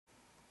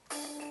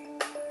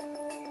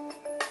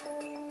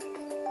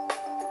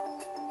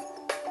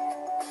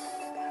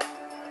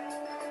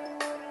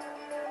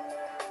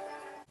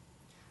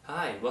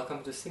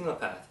welcome to Signal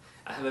Path.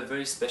 I have a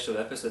very special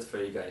episode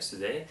for you guys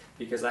today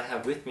because I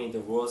have with me the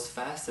world's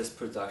fastest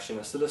production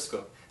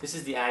oscilloscope. This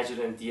is the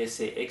Agilent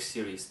DSA-X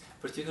series,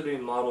 particularly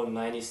model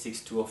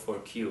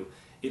 96204Q.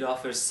 It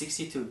offers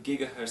 62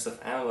 GHz of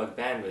analog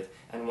bandwidth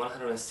and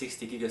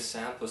 160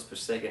 gigasamples per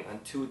second on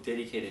 2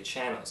 dedicated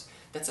channels.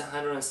 That's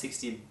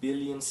 160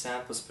 billion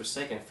samples per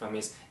second from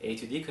its A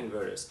to D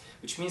converters,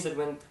 which means that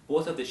when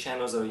both of the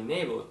channels are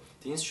enabled,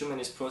 the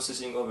instrument is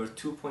processing over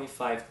 2.5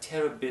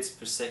 terabits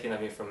per second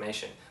of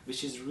information,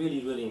 which is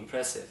really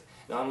impressive.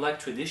 Now, unlike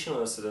traditional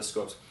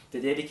oscilloscopes,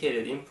 the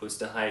dedicated inputs,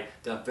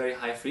 the very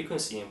high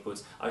frequency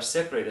inputs, are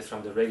separated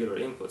from the regular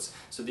inputs.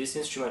 So this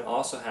instrument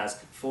also has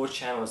 4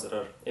 channels that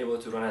are able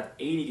to run at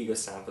 80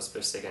 gigasamples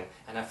per second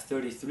and have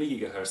 33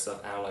 gigahertz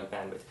of analog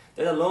bandwidth.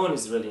 That alone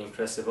is really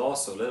impressive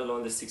also, let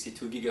alone the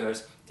 62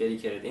 gigahertz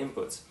dedicated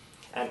inputs.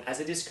 And as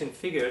it is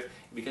configured,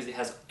 because it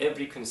has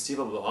every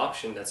conceivable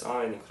option that's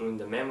on it, including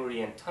the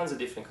memory and tons of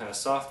different kind of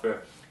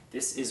software,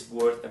 this is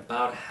worth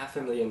about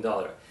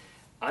 $500,000.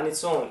 On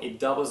its own, it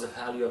doubles the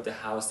value of the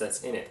house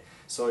that's in it.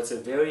 So it's a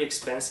very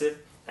expensive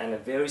and a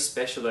very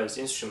specialized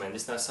instrument.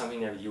 It's not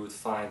something that you would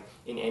find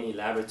in any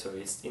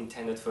laboratory. It's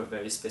intended for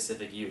very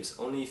specific use.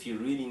 Only if you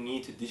really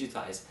need to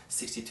digitize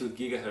 62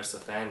 gigahertz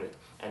of bandwidth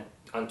and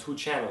on 2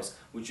 channels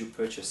would you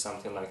purchase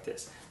something like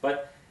this.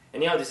 But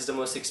anyhow, this is the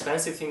most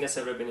expensive thing that's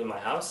ever been in my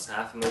house,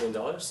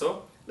 $500,000.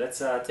 So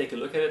let's take a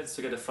look at it. Let's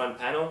look at the front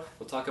panel.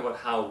 We'll talk about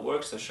how it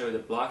works. I'll show you the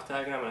block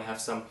diagram, and I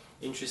have some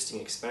interesting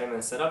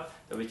experiments set up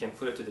that we can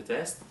put it to the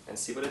test and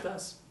see what it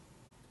does.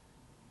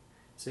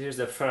 So here's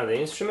the front of the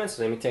instrument.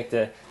 So let me take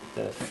the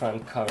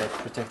front cover,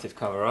 protective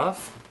cover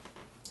off.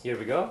 Here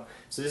we go.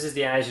 So this is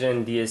the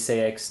Agilent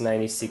DSA-X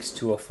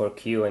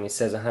 96204Q, and it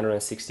says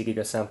 160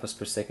 gigasamples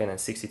per second and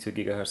 62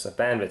 gigahertz of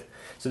bandwidth.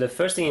 So the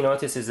first thing you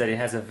notice is that it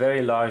has a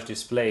very large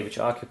display which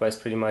occupies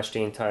pretty much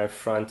the entire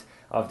front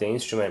of the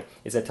instrument.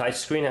 It's a touch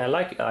screen, and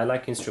I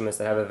like instruments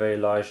that have a very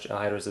large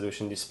high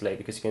resolution display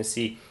because you can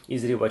see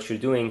easily what you're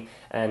doing,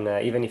 and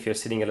even if you're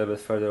sitting a little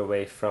bit further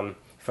away from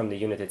the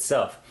unit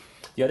itself.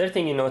 The other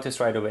thing you notice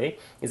right away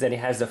is that it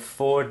has the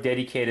 4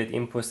 dedicated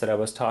inputs that I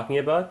was talking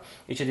about.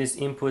 Each of these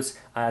inputs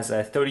has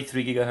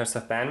 33 gigahertz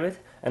of bandwidth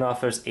and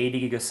offers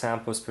 80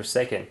 gigasamples per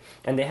second.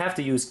 And they have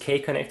to use K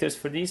connectors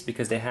for these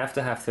because they have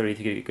to have 30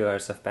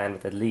 gigahertz of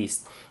bandwidth at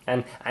least.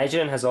 And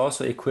Agilent has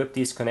also equipped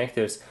these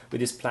connectors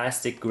with this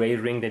plastic gray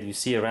ring that you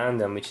see around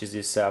them, which is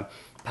this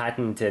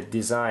patented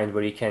design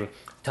where you can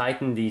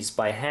tighten these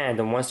by hand,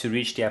 and once you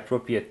reach the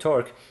appropriate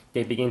torque,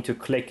 they begin to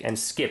click and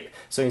skip.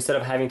 So instead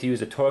of having to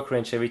use a torque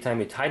wrench every time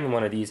you tighten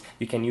one of these,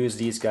 you can use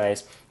these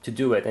guys to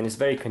do it, and it's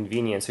very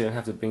convenient, so you don't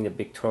have to bring the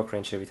big torque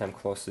wrench every time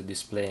close to the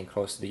display and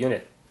close to the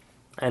unit.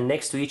 And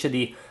next to each of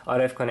the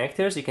RF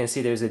connectors, you can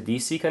see there's a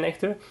DC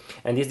connector,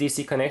 and these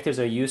DC connectors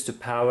are used to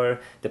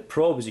power the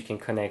probes you can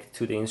connect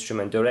to the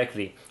instrument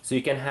directly. So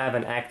you can have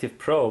an active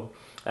probe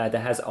that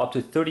has up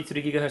to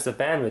 33 gigahertz of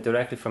bandwidth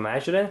directly from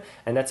Agilent,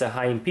 and that's a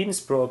high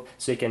impedance probe,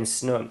 so you can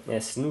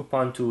snoop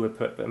onto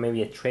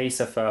maybe a trace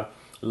of a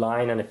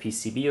line on a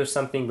PCB or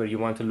something where you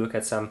want to look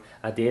at some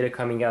data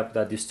coming up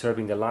without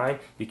disturbing the line.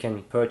 You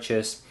can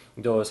purchase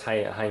those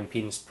high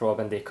impedance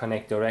probe, and they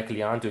connect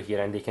directly onto here,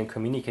 and they can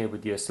communicate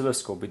with the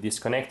oscilloscope with these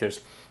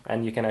connectors,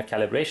 and you can have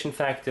calibration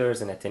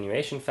factors and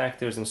attenuation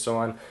factors and so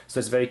on. So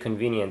it's very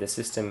convenient. The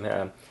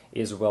system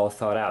is well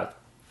thought out.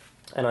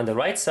 And on the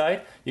right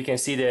side, you can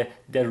see the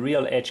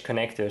RealEdge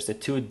connectors, the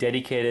 2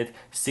 dedicated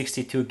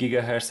 62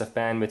 gigahertz of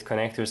bandwidth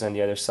connectors on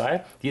the other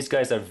side. These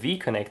guys are V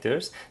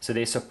connectors, so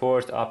they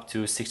support up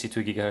to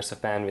 62 gigahertz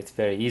of bandwidth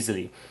very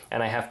easily.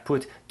 And I have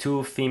put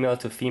 2 female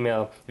to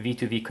female V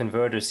to V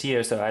converters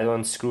here, so I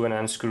don't screw and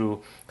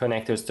unscrew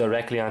connectors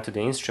directly onto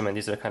the instrument.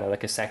 These are kind of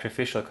like a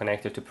sacrificial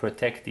connector to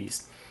protect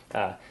these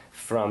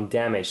from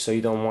damage, so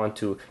you don't want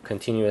to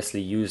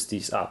continuously use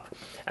these up.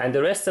 And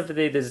the rest of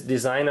the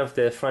design of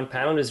the front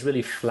panel is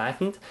really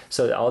flattened,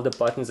 so all the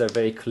buttons are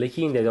very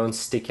clicky and they don't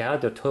stick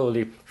out. They're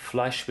totally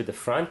flush with the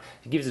front.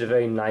 It gives it a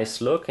very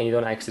nice look, and you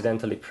don't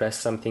accidentally press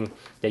something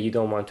that you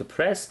don't want to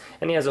press.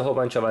 And it has a whole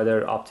bunch of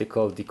other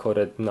optical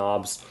decoded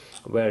knobs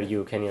where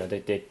you can,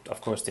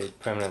 of course they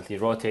permanently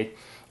rotate,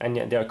 and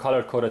they are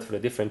color coded for the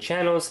different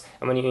channels.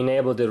 And when you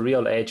enable the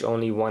RealEdge,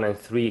 only 1 and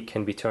 3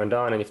 can be turned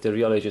on, and if the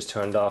RealEdge is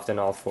turned off, then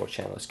all 4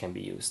 channels can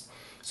be used.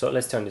 So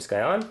let's turn this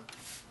guy on.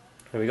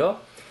 Here we go.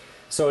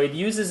 So it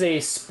uses a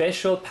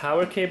special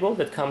power cable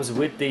that comes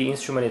with the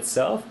instrument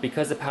itself.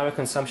 Because the power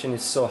consumption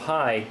is so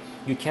high,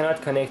 you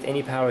cannot connect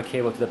any power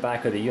cable to the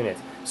back of the unit.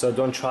 So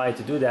don't try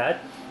to do that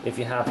if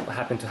you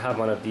happen to have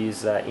one of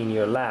these in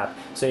your lab.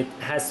 So it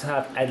has to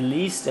have at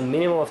least a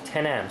minimum of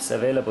 10 amps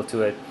available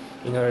to it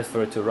in order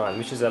for it to run,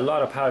 which is a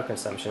lot of power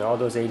consumption. All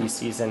those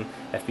ADCs and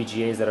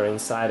FPGAs that are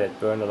inside it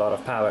burn a lot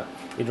of power.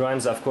 It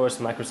runs, of course,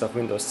 Microsoft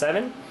Windows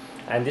 7,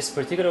 and this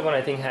particular one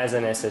I think has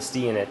an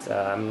SSD in it.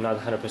 I'm not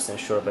 100%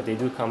 sure, but they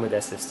do come with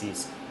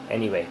SSDs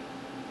anyway.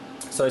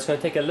 So it's going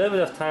to take a little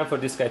bit of time for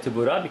this guy to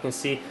boot up. You can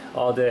see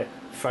all the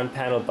front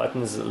panel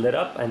buttons lit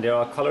up, and they're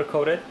all color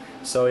coded,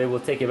 so it will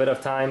take a bit of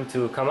time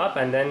to come up,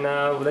 and then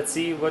let's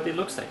see what it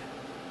looks like.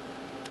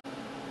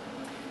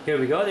 Here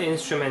we go, the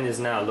instrument is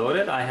now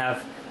loaded. I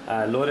have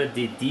loaded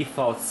the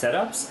default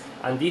setups.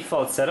 On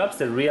default setups,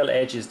 the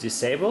RealEdge is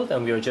disabled,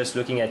 and we are just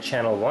looking at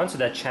channel 1, so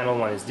that channel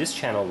 1 is this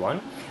channel 1.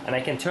 And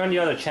I can turn the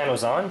other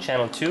channels on,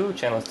 channel 2,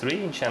 channel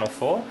 3, and channel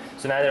 4.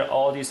 So now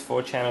all these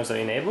 4 channels are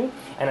enabled,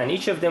 and on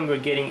each of them we're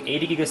getting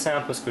 80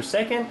 gigasamples per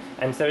second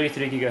and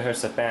 33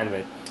 gigahertz of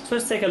bandwidth. So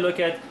let's take a look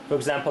at, for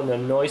example, the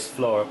noise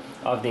floor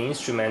of the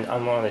instrument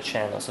on one of the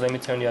channels. So let me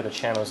turn the other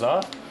channels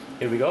off.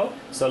 Here we go.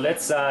 So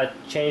let's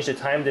change the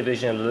time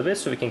division a little bit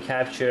so we can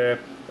capture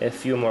a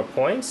few more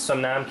points. So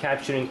now I'm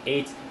capturing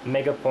 8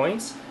 mega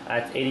points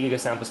at 80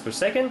 gigasamples per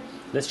second.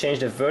 Let's change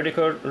the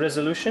vertical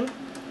resolution.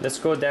 Let's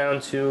go down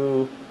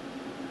to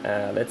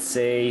let's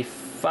say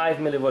 5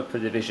 milliwatt per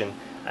division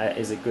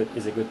is a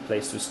good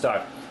place to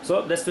start.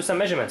 So let's do some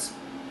measurements.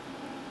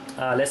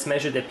 Let's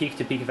measure the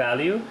peak-to-peak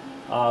value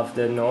of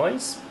the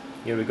noise.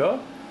 Here we go.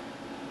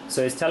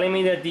 So it's telling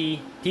me that the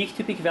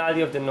peak-to-peak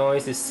value of the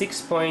noise is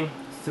 6.3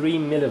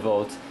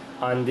 millivolt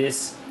on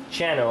this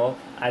channel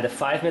at a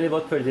 5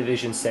 millivolt per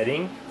division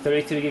setting,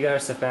 33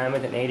 gigahertz of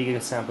bandwidth and 80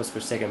 gigasamples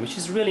per second, which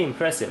is really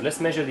impressive. Let's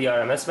measure the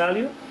RMS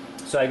value.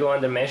 So I go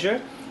under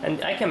measure,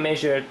 and I can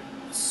measure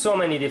so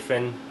many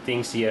different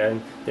things here.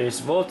 And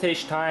there's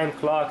voltage, time,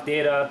 clock,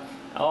 data,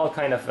 all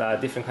kind of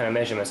different kind of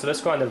measurements. So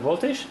let's go under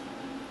voltage.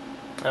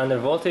 Under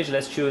voltage,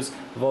 let's choose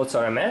volts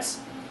RMS,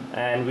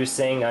 and we're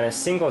saying on a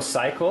single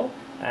cycle,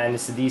 and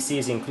its DC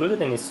is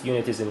included and its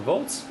unit is in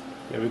volts.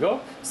 Here we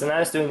go. So now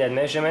it's doing that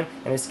measurement,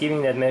 and it's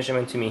giving that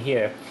measurement to me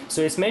here.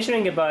 So it's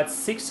measuring about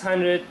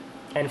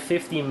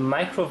 650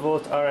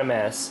 microvolt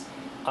RMS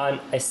on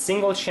a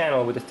single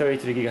channel with a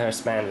 33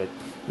 gigahertz bandwidth,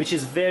 which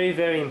is very,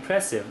 very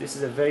impressive. This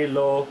is a very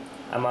low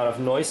amount of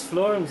noise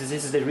floor, and this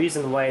is the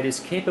reason why it is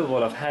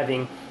capable of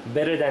having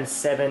better than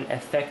 7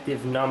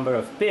 effective number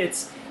of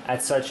bits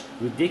at such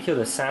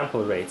ridiculous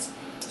sample rates.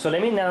 So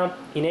let me now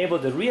enable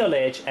the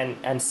RealEdge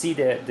and see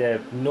the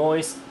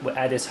noise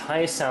at its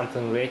highest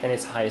sampling rate and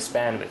its highest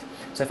bandwidth.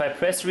 So if I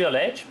press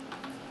RealEdge,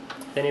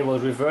 then it will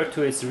revert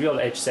to its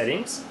RealEdge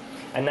settings.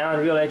 And now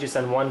RealEdge is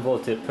on 1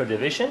 volt per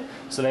division.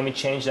 So let me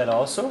change that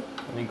also.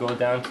 Let me go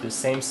down to the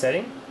same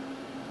setting.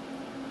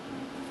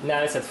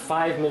 Now it's at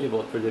 5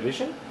 millivolt per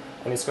division,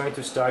 and it's going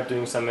to start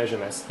doing some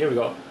measurements. Here we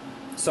go.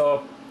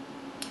 So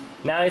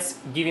now it's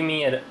giving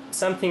me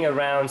something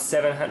around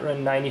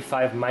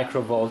 795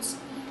 microvolts,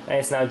 and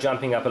it's now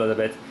jumping up a little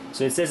bit.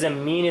 So it says the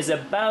mean is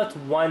about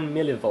 1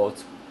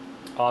 millivolt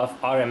of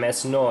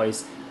RMS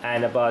noise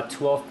and about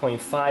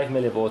 12.5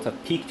 millivolt of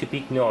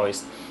peak-to-peak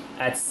noise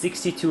at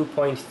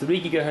 62.3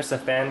 gigahertz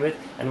of bandwidth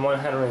and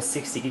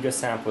 160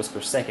 gigasamples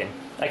per second.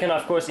 I can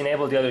of course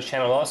enable the other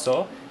channel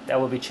also. That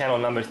will be channel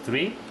number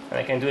 3, and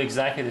I can do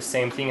exactly the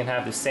same thing and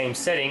have the same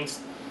settings.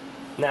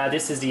 Now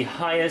this is the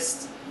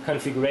highest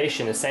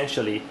configuration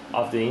essentially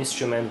of the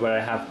instrument, where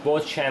I have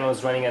both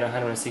channels running at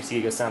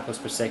 160 gigasamples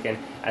per second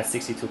at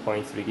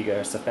 62.3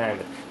 gigahertz of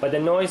bandwidth. But the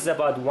noise is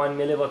about 1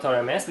 millivolt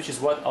RMS, which is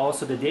what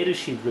also the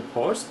datasheet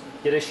reports.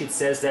 The datasheet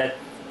says that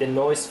the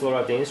noise floor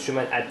of the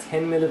instrument at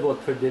 10 millivolt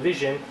per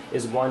division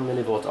is 1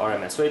 millivolt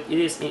RMS. So it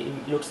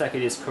looks like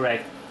it is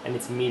correct, and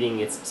it's meeting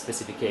its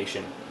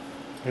specification.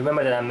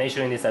 Remember that I'm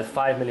measuring this at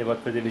 5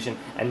 millivolt per division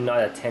and not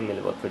at 10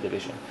 millivolt per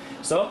division.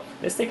 So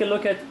let's take a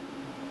look at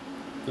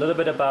a little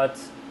bit about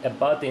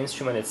the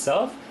instrument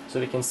itself, so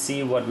we can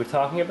see what we're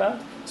talking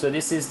about. So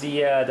this is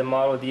the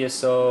model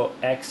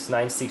DSA-X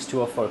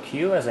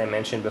 96204Q, as I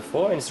mentioned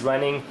before, and it's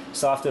running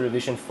software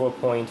revision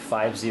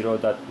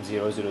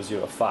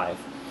 4.50.0005.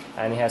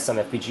 And it has some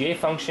FPGA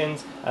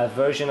functions,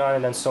 version on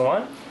it, and so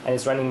on, and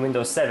it's running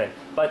Windows 7.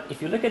 But if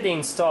you look at the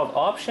installed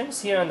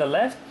options here on the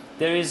left,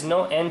 there is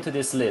no end to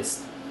this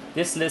list.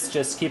 This list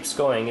just keeps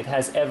going. It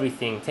has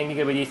everything: 10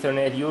 gigabit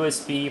Ethernet,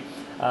 USB,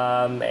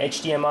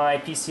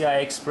 HDMI, PCI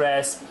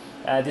Express,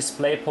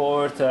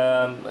 DisplayPort,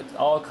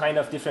 all kind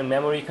of different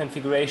memory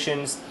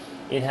configurations.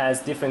 It has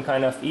different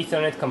kind of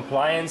Ethernet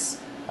compliance,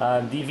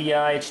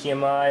 DVI,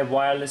 HDMI,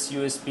 wireless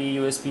USB,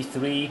 USB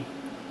 3,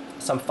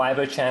 some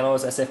fiber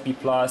channels, SFP+,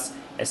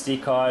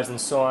 SD cards,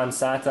 and so on,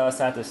 SATA,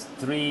 SATA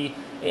 3,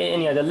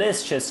 and yeah, the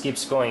list just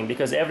keeps going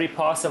because every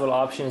possible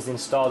option is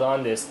installed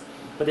on this.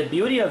 But the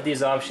beauty of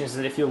these options is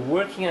that if you're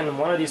working on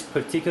one of these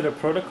particular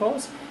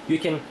protocols, you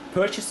can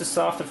purchase the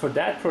software for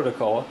that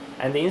protocol,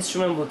 and the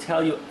instrument will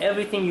tell you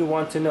everything you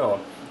want to know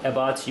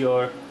about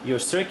your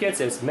circuits,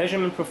 its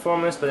measurement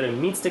performance, whether it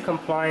meets the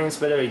compliance,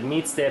 whether it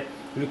meets the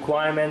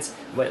requirements.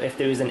 But if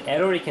there is an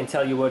error, it can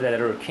tell you where that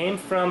error came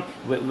from,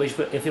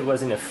 if it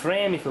was in a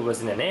frame, if it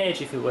was in an edge,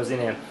 if it was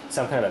in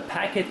some kind of a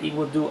packet. It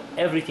will do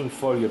everything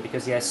for you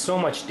because it has so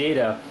much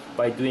data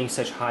by doing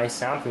such high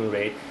sampling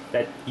rate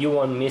that you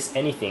won't miss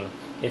anything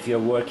if you're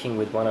working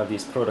with one of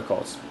these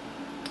protocols.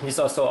 This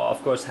also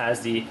of course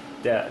has the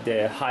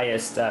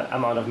highest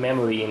amount of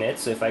memory in it.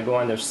 So if I go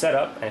under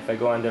setup and if I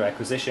go under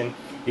acquisition,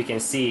 you can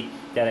see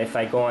that if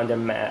I go under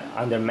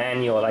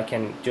manual, I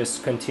can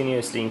just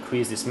continuously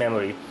increase this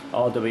memory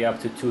all the way up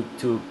to 2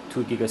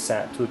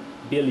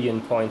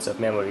 billion points of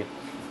memory,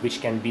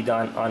 which can be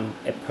done on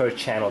a per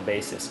channel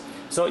basis.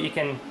 So you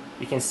can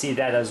see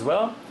that as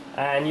well.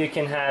 and you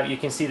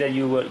can see that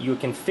you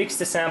can fix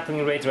the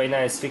sampling rate. Right now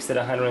it's fixed at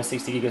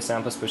 160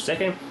 gigasamples per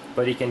second,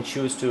 but you can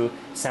choose to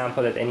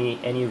sample at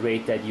any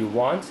rate that you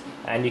want,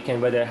 and you can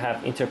whether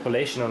have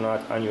interpolation or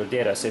not on your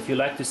data. So if you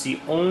like to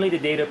see only the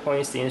data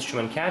points the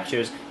instrument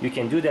captures, you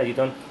can do that. You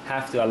don't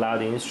have to allow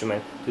the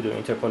instrument to do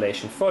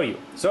interpolation for you.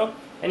 So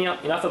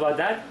anyhow, enough about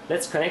that.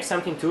 Let's connect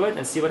something to it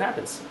and see what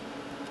happens.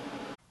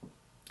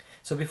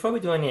 So before we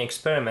do any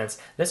experiments,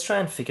 let's try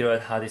and figure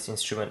out how this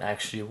instrument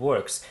actually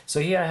works. So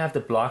here I have the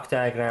block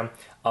diagram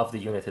of the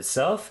unit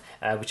itself,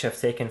 which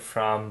I've taken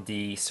from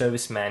the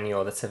service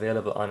manual that's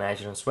available on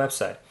Agilent's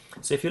website.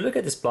 So if you look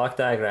at this block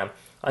diagram,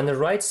 on the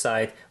right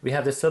side we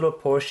have this little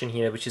portion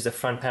here which is the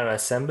front panel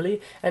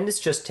assembly, and this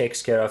just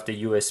takes care of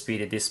the USB,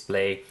 the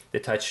display, the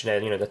touch, the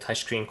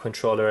touchscreen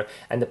controller,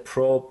 and the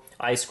probe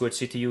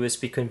I2C to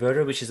USB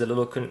converter, which is a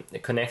little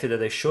connector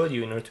that I showed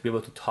you in order to be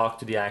able to talk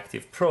to the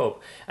active probe,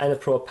 and the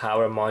probe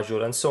power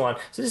module and so on.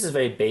 So this is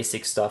very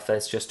basic stuff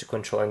that's just to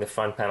controlling the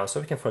front panel, so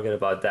we can forget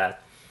about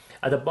that.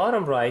 At the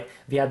bottom right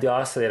we have the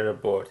oscillator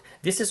board.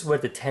 This is where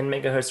the 10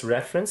 megahertz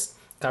reference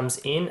comes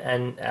in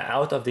and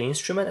out of the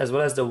instrument, as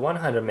well as the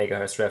 100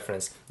 megahertz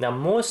reference. Now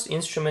most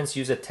instruments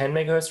use a 10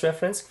 megahertz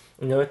reference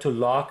in order to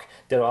lock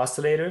their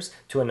oscillators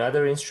to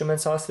another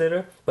instrument's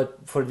oscillator, but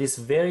for this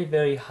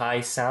very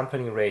high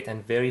sampling rate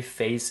and very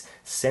phase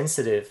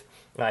sensitive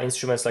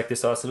instruments like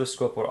this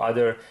oscilloscope or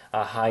other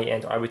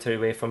high-end arbitrary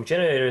waveform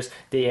generators,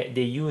 they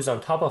use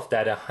on top of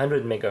that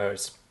 100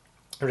 megahertz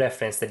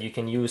reference that you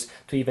can use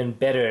to even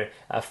better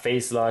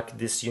phase lock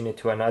this unit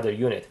to another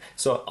unit.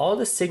 So all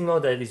the signal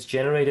that is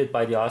generated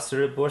by the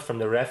oscillator board from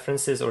the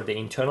references or the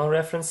internal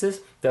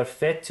references, they're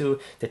fed to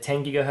the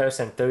 10 gigahertz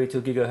and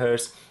 32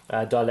 gigahertz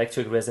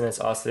dielectric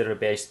resonance oscillator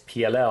based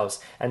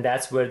PLLs, and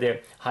that's where the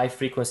high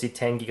frequency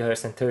 10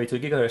 gigahertz and 32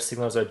 gigahertz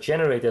signals are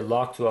generated,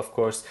 locked to of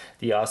course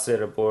the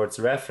oscillator board's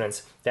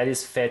reference that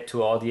is fed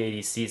to all the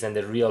ADCs and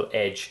the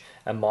RealEdge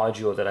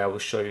module that I will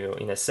show you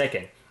in a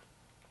second.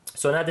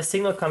 So now the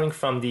signal coming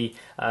from the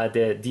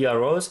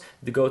DROs,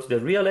 they go to the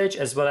RealEdge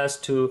as well as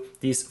to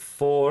these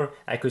 4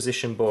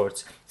 acquisition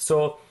boards.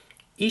 So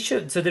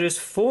there is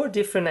 4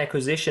 different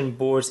acquisition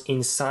boards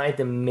inside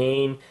the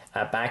main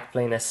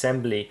backplane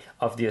assembly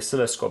of the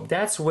oscilloscope.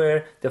 That's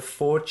where the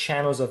 4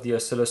 channels of the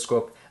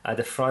oscilloscope,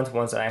 the front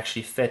ones, are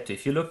actually fed to.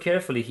 If you look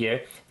carefully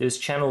here, there's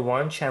channel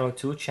 1, channel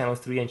 2, channel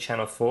 3, and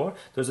channel 4.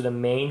 Those are the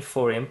main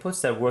 4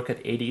 inputs that work at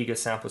 80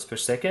 gigasamples per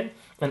second.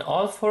 And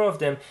all 4 of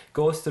them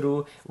go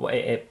through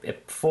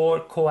 4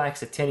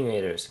 coax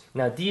attenuators.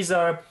 Now these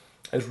are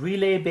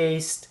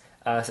relay-based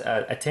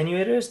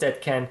attenuators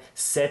that can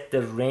set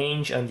the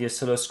range on the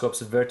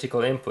oscilloscope's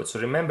vertical input. So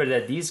remember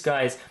that these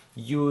guys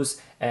use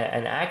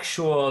an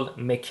actual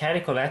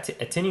mechanical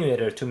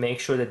attenuator to make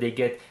sure that they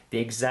get the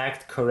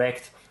exact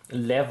correct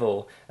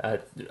level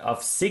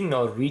of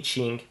signal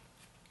reaching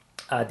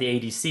the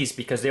ADCs,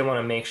 because they want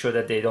to make sure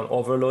that they don't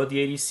overload the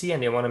ADC,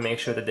 and they want to make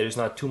sure that there is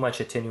not too much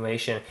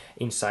attenuation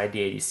inside the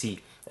ADC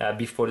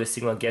before the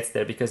signal gets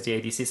there, because the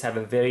ADCs have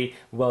a very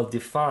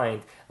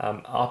well-defined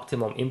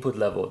optimum input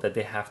level that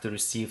they have to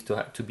receive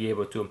to be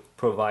able to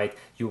provide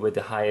you with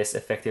the highest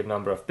effective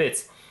number of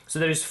bits. So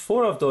there is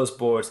 4 of those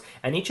boards,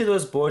 and each of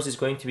those boards is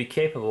going to be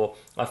capable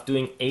of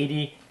doing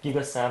 80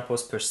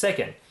 gigasamples per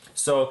second.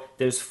 So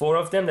there's 4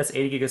 of them, that's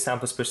 80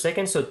 gigasamples per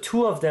second. So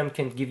 2 of them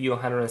can give you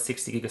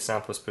 160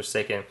 gigasamples per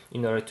second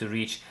in order to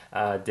reach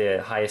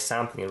the highest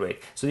sampling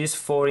rate. So these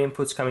 4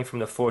 inputs coming from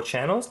the 4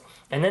 channels.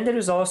 And then there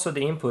is also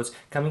the inputs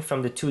coming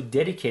from the 2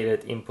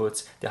 dedicated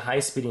inputs, the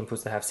high-speed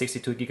inputs that have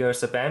 62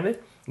 gigahertz of bandwidth.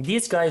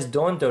 These guys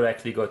don't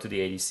directly go to the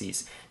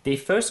ADCs. They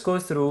first go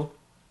through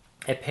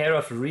a pair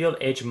of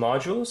RealEdge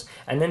modules,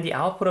 and then the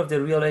output of the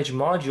RealEdge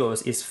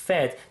modules is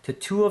fed to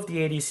 2 of the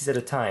ADCs at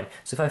a time.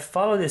 So if I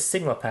follow this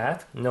signal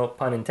path, no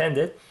pun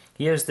intended,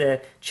 here's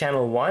the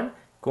channel 1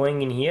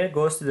 going in here,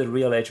 goes to the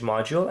RealEdge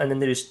module, and then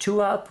there is 2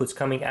 outputs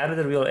coming out of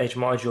the RealEdge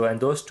module, and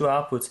those 2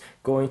 outputs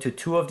go into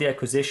 2 of the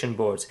acquisition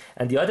boards,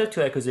 and the other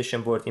 2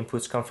 acquisition board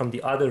inputs come from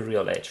the other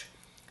RealEdge.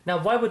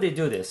 Now why would they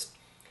do this?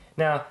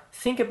 Now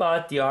think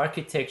about the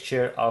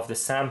architecture of the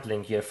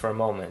sampling here for a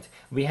moment.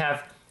 We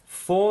have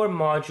 4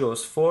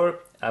 modules, 4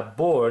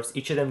 boards,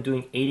 each of them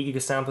doing 80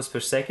 gigasamples per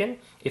second.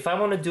 If I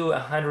want to do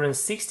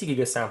 160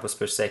 gigasamples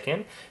per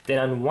second, then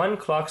on one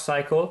clock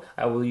cycle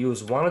I will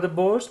use one of the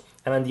boards,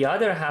 and on the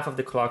other half of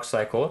the clock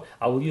cycle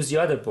I will use the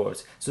other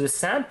boards. So the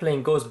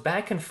sampling goes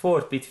back and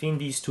forth between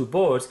these 2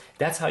 boards.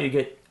 That's how you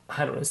get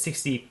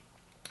 160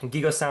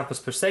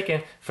 gigasamples per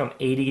second from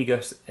 80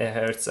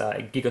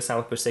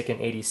 gigasamples per second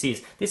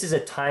ADCs. This is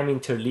a time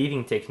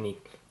interleaving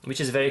technique,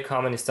 which is very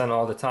common. It's done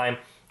all the time.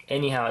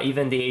 Anyhow,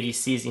 even the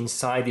ADCs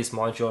inside these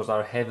modules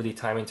are heavily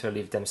time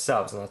interleaved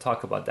themselves, and I'll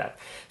talk about that.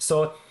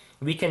 So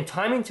we can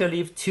time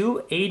interleave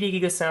 2 80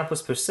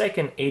 gigasamples per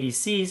second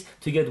ADCs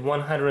to get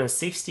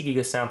 160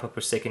 gigasample per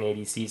second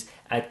ADCs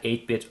at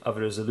 8-bit of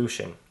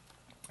resolution.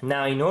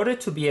 Now, in order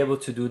to be able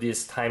to do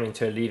this time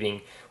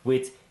interleaving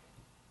with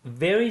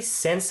very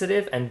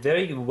sensitive and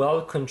very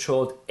well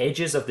controlled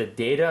edges of the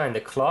data and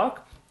the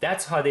clock,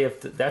 That's why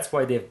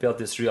they've built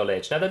this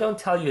RealEdge. Now they don't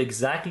tell you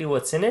exactly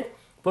what's in it,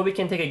 but we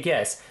can take a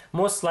guess.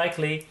 Most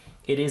likely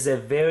it is a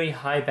very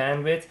high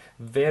bandwidth,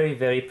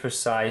 very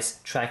precise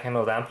track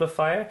anode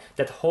amplifier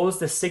that holds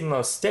the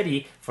signal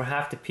steady for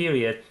half the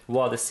period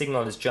while the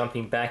signal is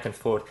jumping back and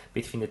forth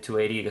between the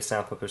 280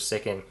 gigasample per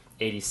second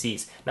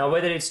ADCs. Now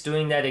whether it's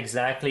doing that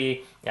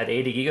exactly at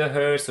 80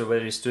 gigahertz or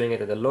whether it's doing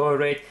it at a lower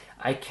rate,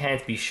 I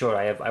can't be sure.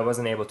 I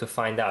wasn't able to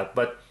find out.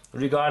 But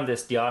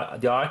regardless, the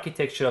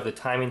architecture of the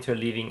time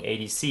interleaving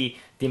ADC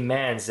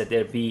demands that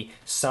there be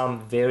some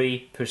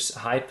very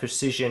high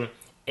precision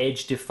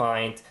edge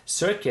defined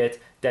circuit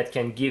that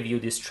can give you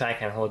this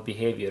track and hold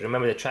behavior.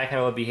 Remember, the track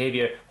and hold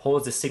behavior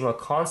holds the signal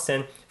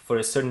constant for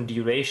a certain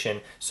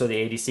duration, so the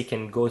ADC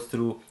can go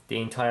through the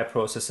entire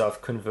process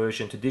of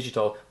conversion to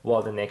digital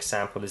while the next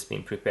sample is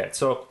being prepared.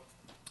 So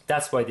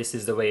that's why this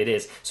is the way it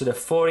is. So the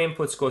 4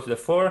 inputs go to the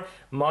 4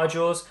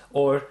 modules,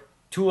 or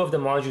 2 of the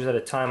modules at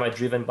a time are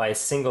driven by a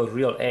single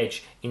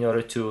RealEdge in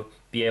order to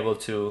be able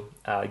to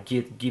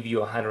give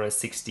you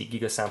 160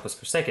 gigasamples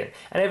per second.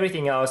 And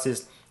everything else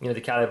is, you know,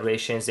 the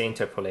calibrations, the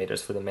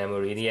interpolators for the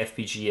memory, the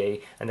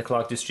FPGA, and the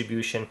clock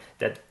distribution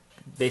that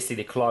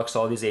basically clocks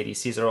all these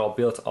ADCs are all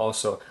built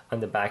also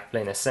on the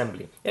backplane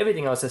assembly.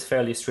 Everything else is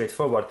fairly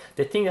straightforward.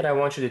 The thing that I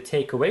want you to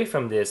take away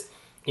from this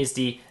is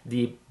the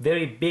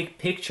very big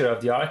picture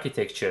of the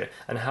architecture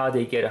and how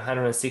they get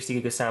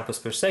 160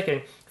 gigasamples per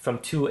second from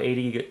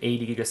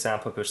 280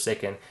 gigasample per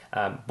second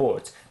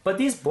boards. But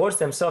these boards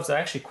themselves are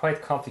actually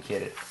quite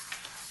complicated.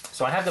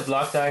 So I have the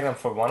block diagram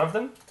for one of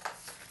them.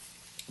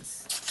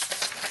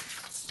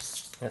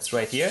 That's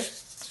right here.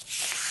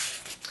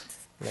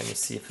 Let me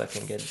see if I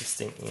can get this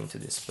thing into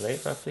display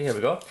roughly. Here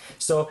we go.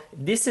 So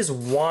this is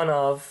one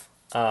of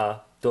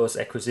those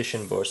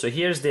acquisition boards. So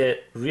here's the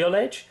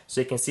RealEdge.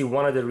 So you can see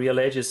one of the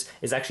RealEdges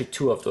is actually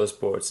 2 of those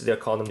boards. They're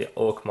called them the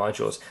Oak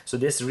modules. So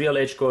this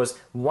RealEdge goes,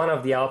 one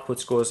of the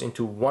outputs goes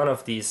into one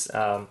of these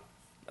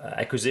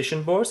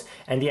acquisition boards,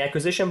 and the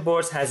acquisition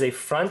boards has a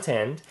front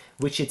end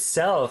which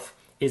itself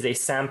is a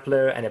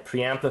sampler and a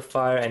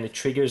preamplifier and the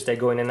triggers that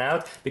go in and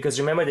out, because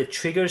remember, the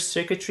trigger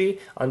circuitry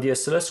on the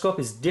oscilloscope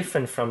is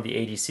different from the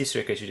ADC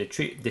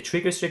circuitry. The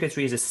trigger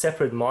circuitry is a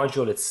separate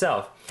module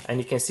itself, and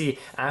you can see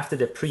after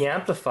the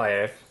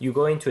preamplifier you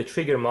go into a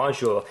trigger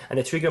module, and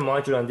the trigger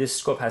module on this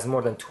scope has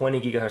more than 20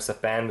 gigahertz of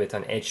bandwidth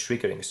on edge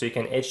triggering, so you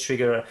can edge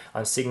trigger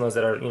on signals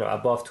that are, you know,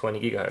 above 20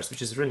 gigahertz,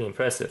 which is really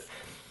impressive.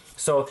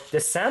 So the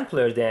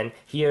sampler then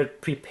here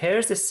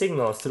prepares the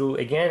signal through,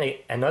 again,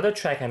 another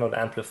track anode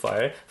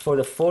amplifier for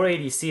the 4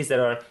 ADCs that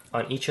are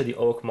on each of the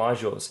Oak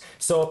modules.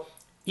 So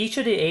each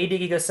of the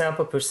 80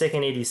 gigasample per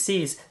second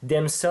ADCs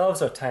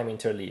themselves are time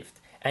interleaved.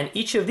 And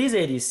each of these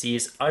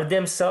ADCs are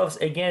themselves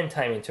again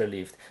time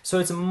interleaved. So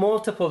it's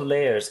multiple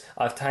layers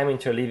of time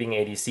interleaving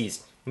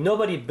ADCs.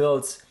 Nobody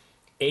builds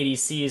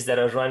ADCs that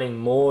are running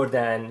more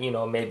than, you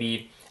know,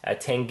 maybe a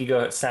 10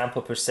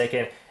 gigasample per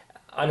second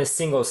on a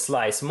single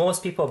slice.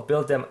 Most people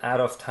build them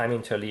out of time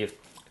interleaved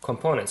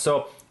components.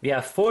 So we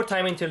have 4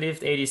 time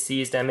interleaved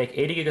ADCs that make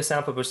 80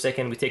 gigasample per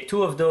second. We take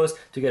 2 of those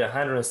to get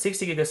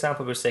 160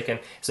 gigasample per second.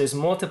 So there's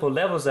multiple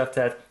levels of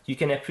that. You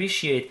can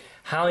appreciate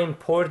how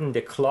important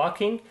the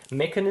clocking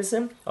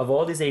mechanism of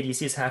all these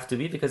ADCs have to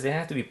be, because they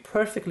have to be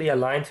perfectly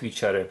aligned to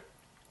each other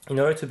in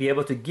order to be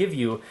able to give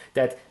you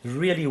that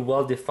really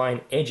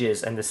well-defined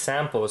edges and the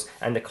samples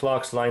and the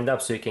clocks lined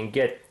up so you can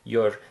get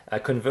your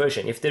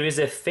conversion. If there is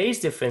a phase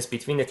difference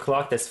between the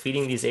clock that's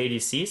feeding these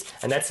ADCs,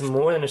 and that's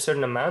more than a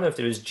certain amount, or if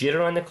there is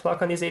jitter on the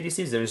clock on these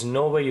ADCs, there is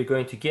no way you're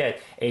going to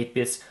get 8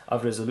 bits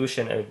of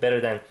resolution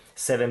better than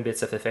 7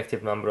 bits of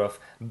effective number of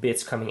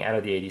bits coming out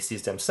of the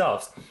ADCs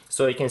themselves.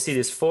 So you can see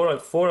there's four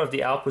of the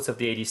outputs of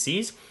the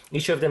ADCs.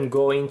 Each of them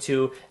go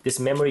into this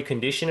memory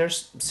conditioner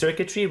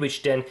circuitry,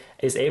 which then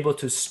is able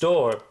to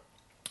store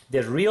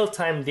the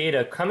real-time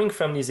data coming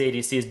from these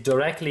ADCs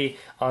directly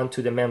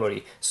onto the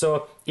memory.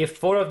 So if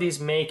 4 of these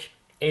make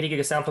 80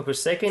 gigasamples per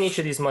second, each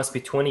of these must be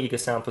 20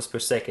 gigasamples per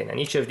second, and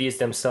each of these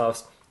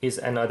themselves is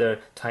another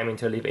time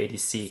interleaved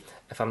ADC,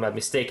 if I'm not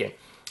mistaken.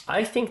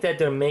 I think that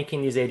they're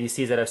making these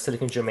ADCs out of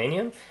silicon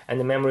germanium, and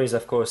the memory is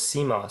of course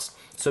CMOS.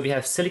 So we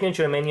have silicon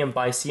germanium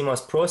by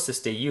CMOS process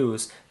they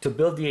use to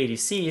build the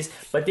ADCs,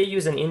 but they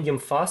use an indium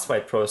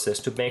phosphide process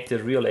to make the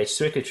RealEdge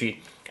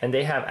circuitry. And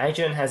they have,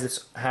 Agilent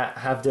has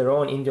have their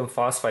own indium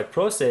phosphide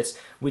process,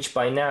 which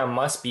by now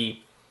must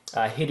be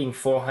hitting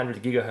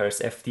 400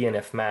 gigahertz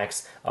FD&F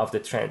max of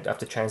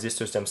the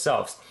transistors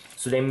themselves.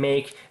 So they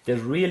make the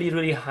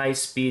really high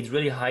speed,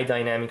 really high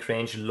dynamic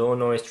range, low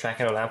noise track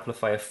anode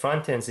amplifier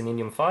front ends in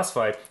indium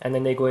phosphide, and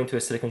then they go into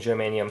a silicon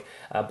germanium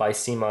by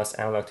CMOS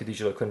analog to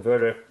digital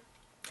converter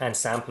and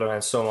sampler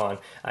and so on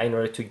in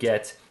order to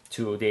get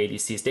to the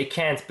ADCs. They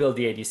can't build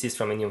the ADCs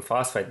from indium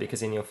phosphide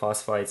because indium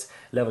phosphide's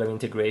level of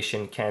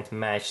integration can't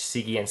match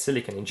SiGe and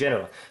silicon in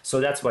general. So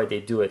that's why they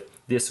do it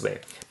this way.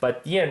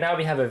 But here now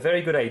we have a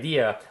very good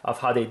idea of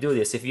how they do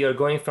this. If you're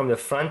going from the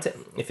front,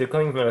 if you're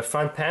coming from the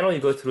front panel,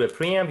 you go through a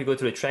preamp, you go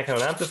through a track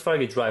channel amplifier,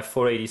 you drive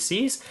 4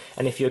 ADCs,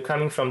 and if you're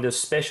coming from the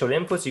special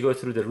inputs, you go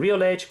through the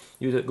RealEdge,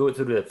 you go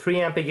through the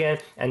preamp again,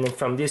 and then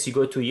from this you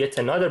go to yet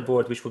another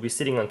board which will be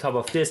sitting on top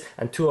of this,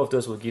 and 2 of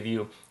those will give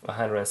you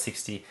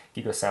 160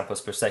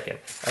 gigasamples per second.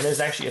 And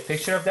there's actually a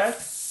picture of that.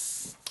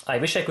 I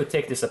wish I could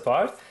take this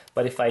apart,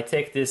 but if I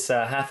take this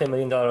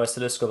 $500,000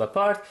 oscilloscope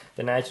apart,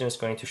 then Agilent is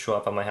going to show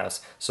up on my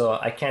house. So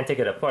I can't take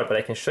it apart, but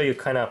I can show you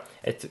kind of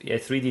a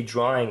 3D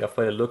drawing of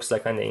what it looks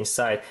like on the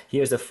inside.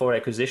 Here's the 4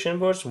 acquisition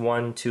boards,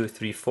 1, 2,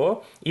 3,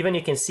 4. Even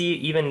you can see,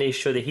 even they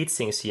show the heat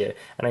sinks here.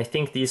 And I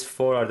think these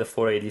 4 are the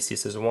 4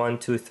 ADCs. So 1,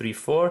 2, 3,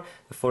 4.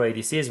 The 4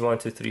 ADCs, 1,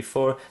 2, 3,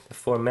 4. The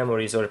 4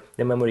 memories, or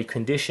the memory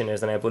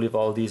conditioners, and I believe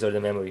all these are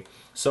the memory.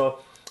 So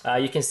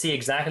you can see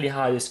exactly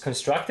how it is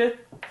constructed.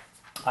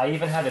 I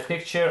even have a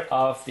picture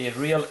of the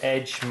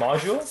RealEdge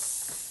module.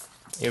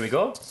 Here we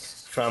go,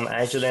 from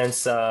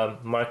Agilent's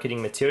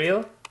marketing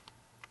material.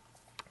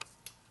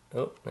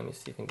 Oh, let me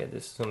see if I can get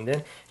this zoomed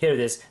in. Here it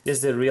is. This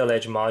is the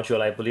RealEdge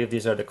module. I believe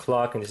these are the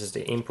clock, and this is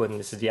the input, and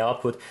this is the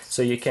output.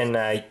 So you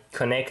can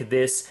connect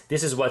this.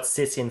 This is what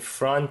sits in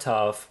front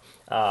of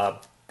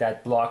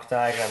that block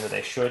diagram that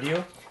I showed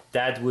you.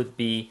 That would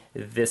be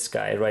this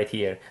guy right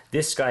here.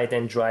 This guy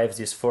then drives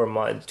these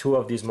 2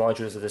 of these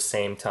modules at the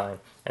same time,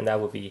 and that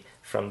would be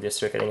from this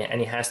circuit,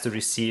 and it has to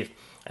receive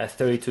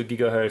 32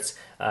 gigahertz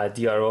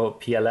DRO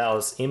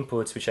PLLs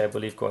inputs, which I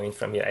believe go in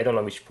from here. I don't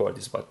know which port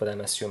is what, but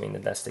I'm assuming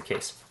that that's the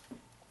case.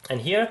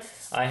 And here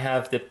I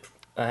have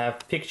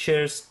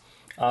pictures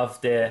of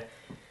the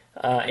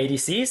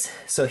ADCs.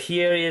 So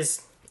here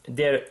is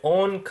their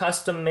own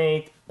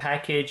custom-made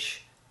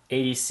package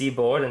ADC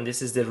board, and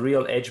this is the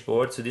RealEdge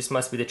board. So this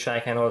must be the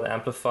track anode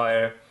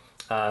amplifier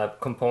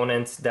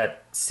component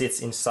that sits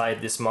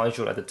inside this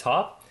module at the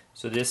top.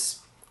 So this,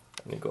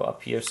 let me go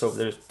up here. So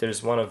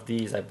there's one of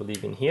these, I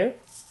believe, in here.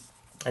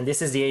 And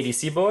this is the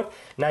ADC board.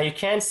 Now you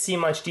can't see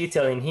much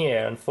detail in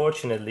here,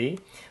 unfortunately,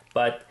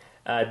 but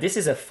this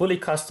is a fully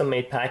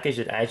custom-made package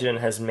that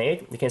Agilent has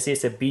made. You can see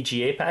it's a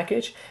BGA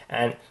package,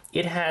 and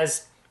it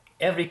has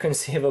every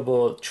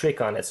conceivable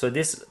trick on it. So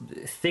this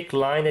thick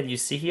line that you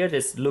see here,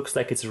 this looks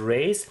like it's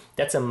raised.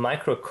 That's a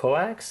micro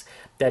coax.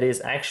 That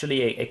is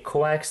actually a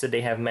coax that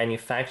they have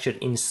manufactured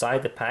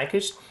inside the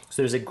package.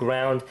 So there's a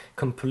ground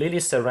completely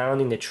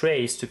surrounding the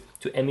trays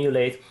to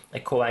emulate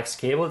a coax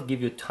cable,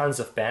 give you tons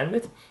of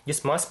bandwidth.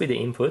 This must be the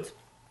input.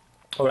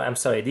 Or I'm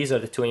sorry, these are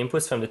the 2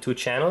 inputs from the 2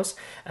 channels,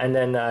 and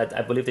then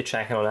I believe the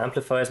track channel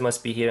amplifiers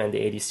must be here and the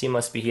ADC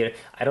must be here.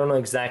 I don't know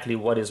exactly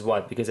what is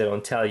what because I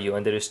don't tell you,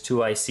 and there is 2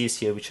 ICs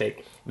here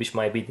which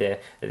might be the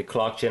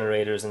clock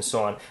generators and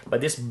so on.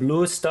 But this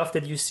blue stuff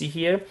that you see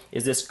here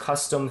is this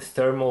custom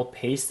thermal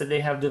paste that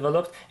they have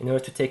developed in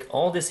order to take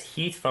all this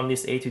heat from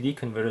these A to D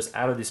converters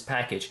out of this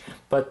package.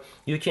 But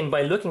you can,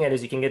 by looking at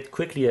this, you can get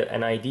quickly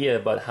an idea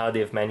about how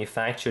they've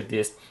manufactured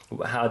this,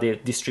 how they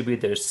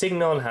distribute their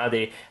signal, how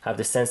they have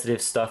the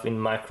sensitive stuff in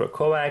micro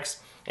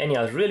coax.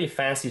 Anyhow, really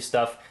fancy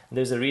stuff.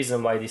 There's a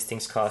reason why these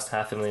things cost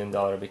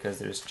 $500,000, because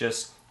there's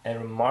just a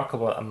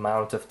remarkable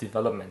amount of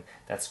development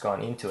that's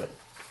gone into it.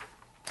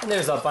 And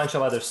there's a bunch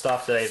of other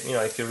stuff that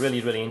if you're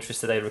really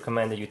interested, I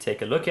recommend that you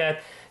take a look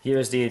at.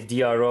 Here's the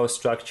DRO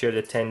structure,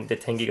 the 10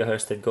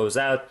 gigahertz that goes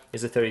out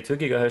is a 32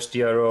 gigahertz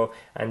DRO,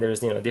 and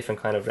there's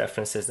different kind of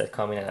references that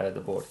come in and out of the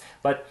board.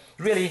 But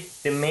really,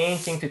 the main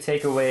thing to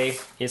take away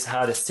is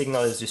how the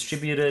signal is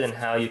distributed and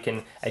how you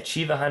can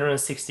achieve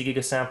 160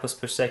 gigasamples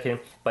per second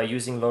by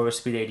using lower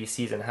speed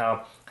ADCs, and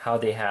how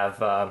they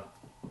have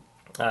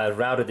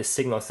routed the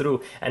signal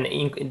through. And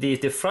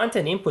the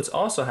front-end inputs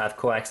also have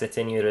coax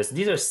attenuators.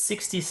 These are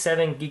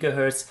 67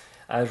 gigahertz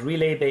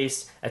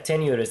relay-based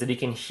attenuators that you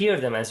can hear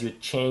them as you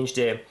change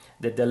the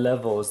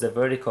levels, the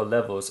vertical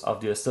levels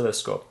of the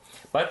oscilloscope.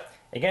 But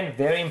again,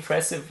 very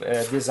impressive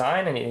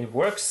design, and it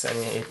works, and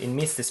it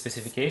meets the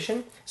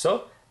specification.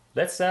 So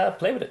let's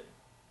play with it.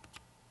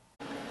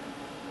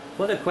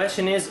 Well, the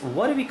question is,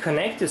 what do we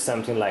connect to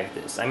something like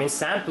this? I mean,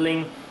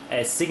 sampling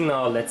a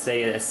signal, let's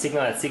say a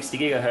signal at 60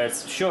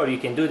 gigahertz, sure, you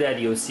can do that.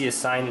 You'll see a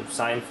sine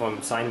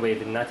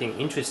wave, and nothing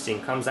interesting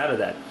comes out of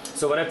that.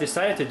 So what I've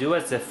decided to do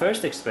as the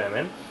first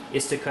experiment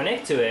is to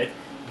connect to it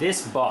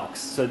this box.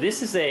 So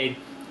this is a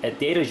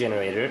data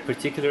generator,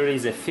 particularly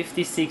is a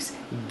 56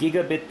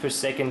 gigabit per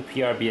second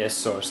PRBS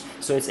source.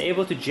 So it's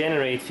able to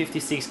generate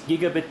 56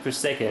 gigabit per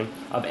second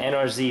of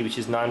NRZ, which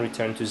is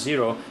non-return to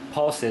zero,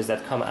 pulses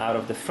that come out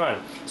of the front.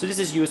 So this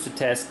is used to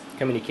test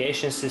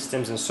communication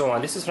systems and so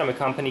on. This is from a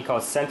company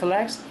called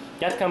Centellax.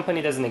 That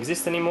company doesn't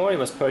exist anymore. It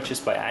was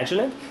purchased by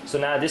Agilent. So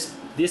now this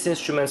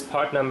instrument's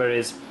part number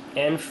is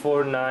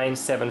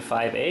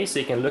N4975A. So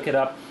you can look it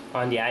up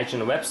on the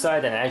Agilent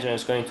website, and Agilent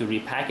is going to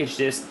repackage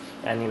this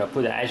and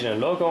put the Agilent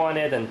logo on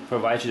it and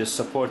provide you the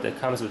support that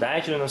comes with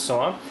Agilent and so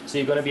on. So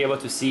you're going to be able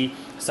to see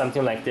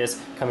something like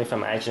this coming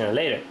from Agilent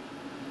later.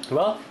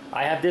 Well,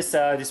 I have this.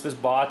 This was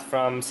bought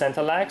from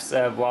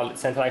Centellax while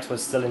Centellax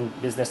was still in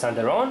business on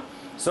their own.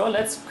 So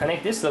let's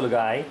connect this little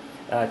guy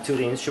to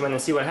the instrument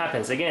and see what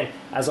happens. Again,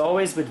 as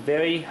always with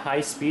very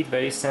high speed,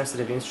 very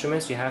sensitive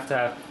instruments, you have to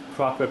have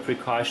proper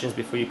precautions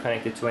before you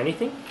connect it to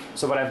anything.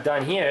 So what I've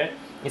done here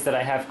is that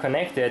I have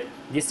connected,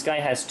 this guy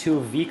has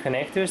two V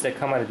connectors that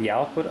come out of the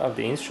output of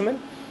the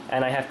instrument,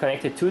 and I have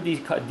connected two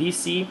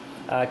DC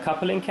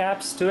coupling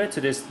caps to it,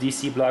 to this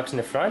DC blocks in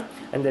the front,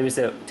 and there is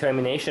a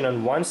termination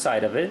on one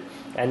side of it,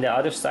 and the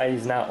other side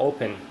is now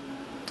open.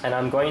 And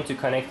I'm going to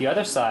connect the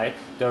other side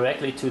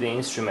directly to the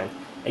instrument.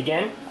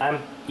 Again, I'm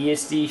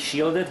ESD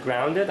shielded,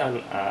 grounded,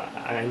 and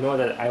I know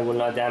that I will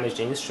not damage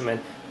the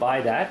instrument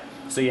by that,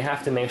 so you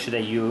have to make sure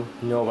that you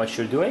know what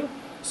you're doing.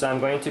 So I'm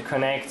going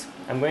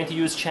to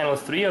use channel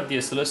 3 of the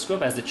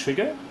oscilloscope as the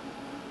trigger,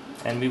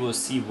 and we will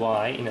see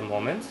why in a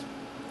moment.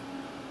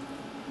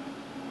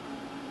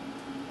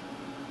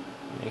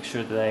 Make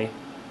sure that I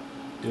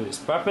do this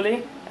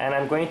properly, and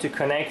I'm going to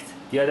connect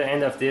the other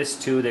end of this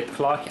to the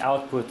clock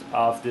output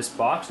of this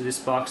box. So this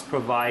box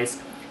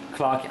provides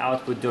clock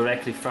output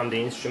directly from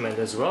the instrument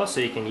as well, so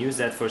you can use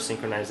that for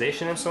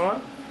synchronization and so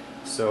on.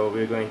 So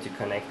we're going to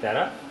connect that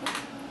up.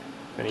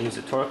 I'm going to use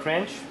a torque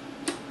wrench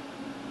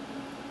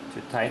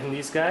to tighten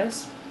these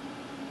guys,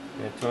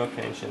 and a torque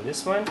wrench in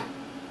this one.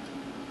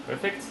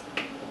 Perfect.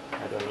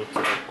 I don't need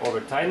to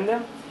over tighten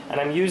them. And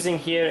I'm using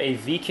here a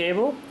V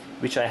cable,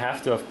 which I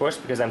have to, of course,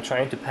 because I'm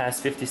trying to pass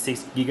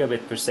 56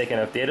 gigabit per second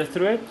of data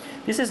through it.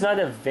 This is not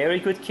a very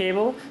good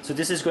cable, so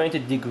this is going to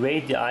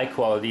degrade the eye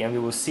quality, and we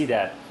will see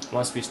that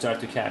once we start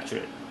to capture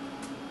it.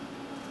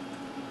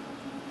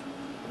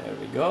 There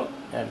we go,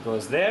 that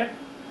goes there.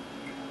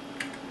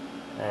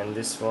 And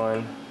this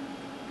one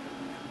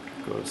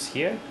goes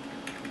here.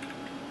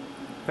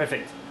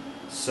 Perfect.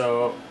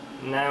 So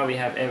now we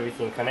have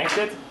everything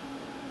connected.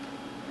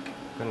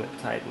 I'm going to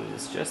tighten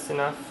this just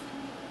enough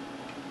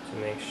to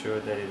make sure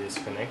that it is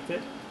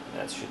connected.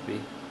 That should be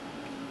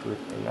good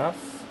enough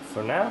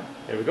for now.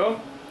 There we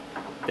go.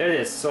 There it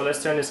is. So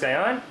let's turn this guy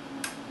on,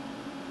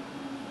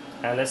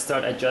 and let's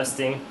start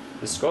adjusting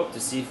the scope to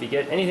see if we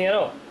get anything at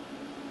all.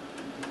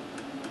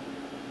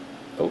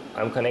 Oh,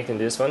 I'm connecting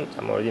this one.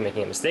 I'm already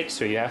making a mistake,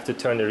 so you have to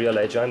turn the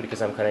RealEdge on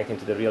because I'm connecting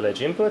to the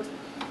RealEdge input.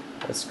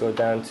 Let's go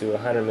down to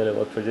 100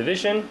 millivolt per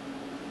division.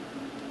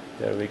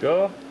 There we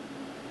go.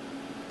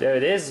 There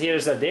it is.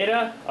 Here's the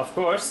data. Of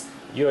course,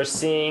 you're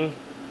seeing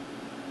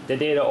the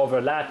data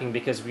overlapping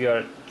because we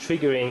are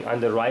triggering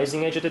on the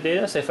rising edge of the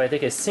data. So if I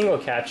take a single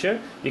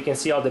capture, you can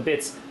see all the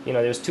bits. You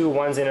know, there's two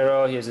ones in a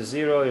row. Here's a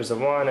 0, here's a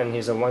 1, and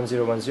here's a 1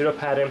 0 1 0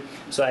 pattern.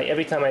 So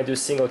every time I do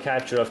single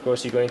capture, of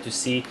course, you're going to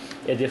see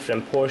a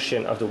different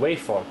portion of the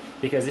waveform,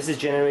 because this is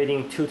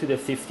generating 2 to the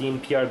 15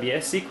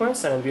 PRBS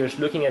sequence, and we're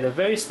looking at a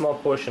very small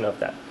portion of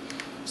that.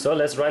 So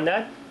let's run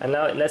that, and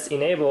now let's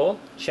enable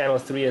channel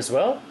 3 as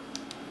well.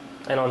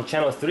 And on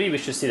channel 3, we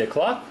should see the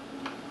clock.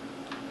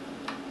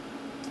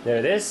 There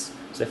it is.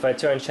 So if I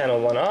turn channel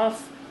 1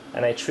 off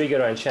and I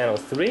trigger on channel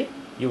 3,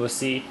 you will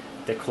see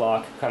the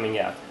clock coming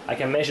out. I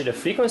can measure the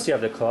frequency of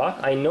the clock.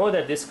 I know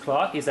that this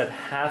clock is at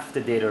half the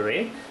data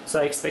rate,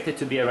 so I expect it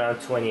to be around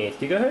 28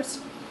 gigahertz.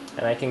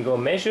 And I can go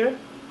measure,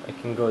 I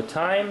can go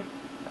time,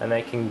 and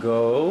I can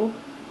go...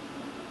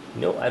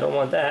 No, I don't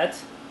want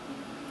that.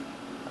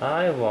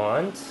 I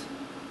want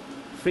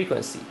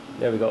frequency.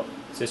 There we go.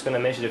 So it's going to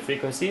measure the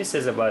frequency. It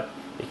says about,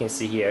 you can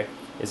see here,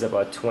 is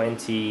about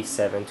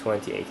 27,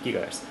 28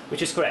 gigahertz,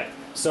 which is correct.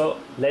 So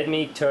let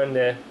me turn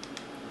the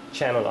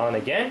channel on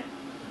again,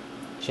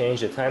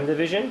 change the time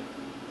division,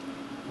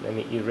 let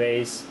me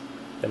erase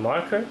the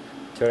marker,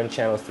 turn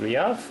channel 3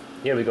 off.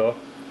 Here we go.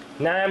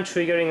 Now I'm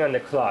triggering on the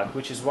clock,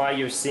 which is why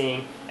you're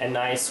seeing a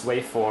nice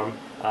waveform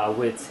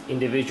with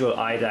individual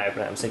eye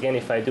diagrams. Again,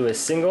 if I do a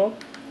single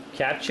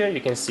capture,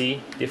 you can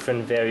see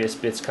different various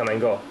bits come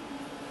and go.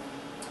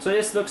 So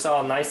this looks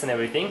all nice and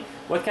everything.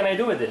 What can I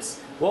do with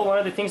this? Well, one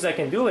of the things I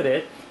can do with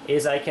it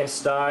is I can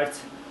start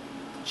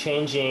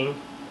changing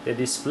the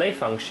display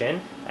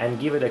function and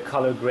give it a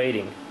color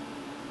grading.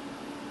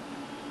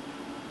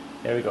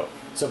 There we go.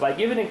 So by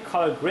giving it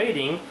color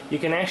grading, you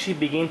can actually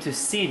begin to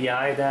see the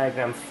eye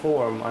diagram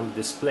form on the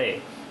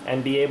display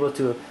and be able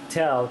to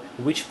tell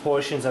which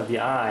portions of the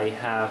eye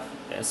have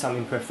some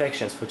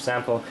imperfections. For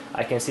example,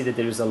 I can see that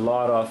there is a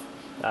lot of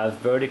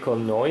vertical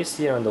noise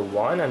here on the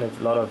 1 and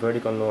a lot of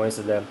vertical noise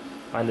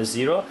on the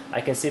 0.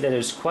 I can see that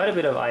there's quite a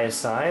bit of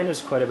ISI and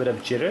there's quite a bit of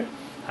jitter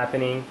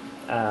happening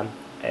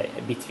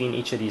between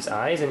each of these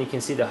eyes, and you can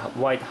see the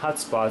white hot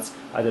spots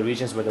are the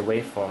regions where the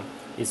waveform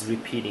is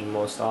repeating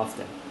most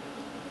often.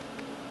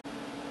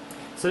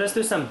 So let's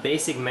do some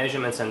basic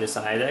measurements on this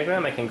eye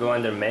diagram. I can go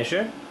under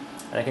measure,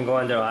 and I can go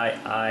under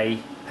eye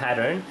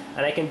pattern,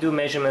 and I can do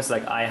measurements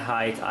like eye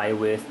height, eye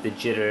width, the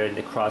jitter,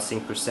 the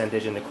crossing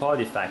percentage, and the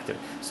quality factor.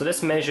 So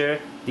let's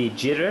measure the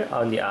jitter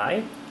on the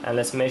eye, and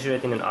let's measure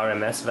it in an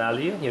RMS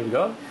value. Here we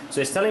go.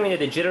 So it's telling me that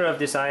the jitter of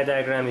this eye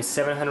diagram is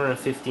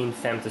 715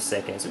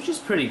 femtoseconds, which is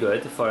pretty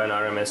good for an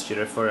RMS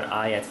jitter for an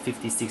eye at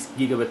 56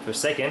 gigabit per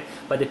second,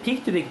 but the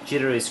peak-to-peak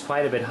jitter is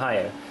quite a bit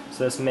higher.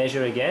 So let's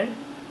measure again.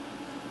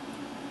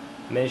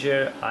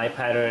 Measure eye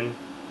pattern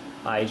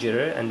eye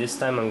jitter, and this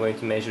time I'm going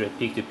to measure it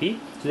peak to peak.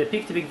 So the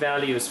peak to peak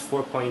value is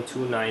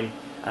 4.29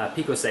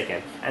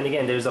 picosecond, and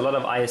again there's a lot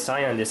of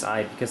ISI on this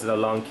eye because of the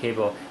long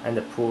cable and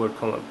the poor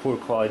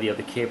quality of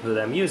the cable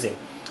that I'm using.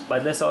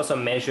 But let's also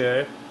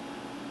measure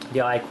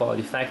the eye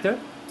quality factor,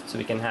 so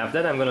we can have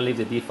that. I'm going to leave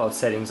the default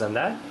settings on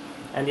that,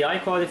 and the eye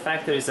quality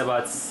factor is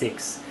about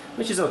 6,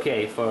 which is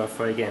okay for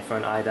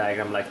an eye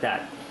diagram like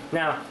that.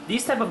 Now,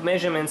 these type of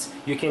measurements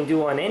you can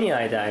do on any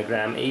eye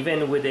diagram,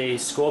 even with a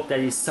scope that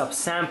is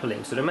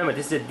subsampling. So remember,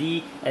 this is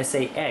the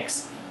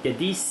DSA-X. The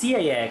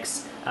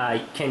DSA-X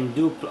can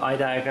do eye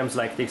diagrams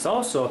like this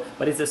also,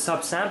 but it's a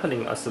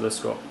subsampling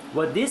oscilloscope.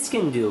 What this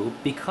can do,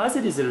 because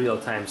it is a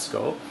real-time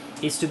scope,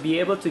 is to be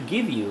able to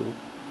give you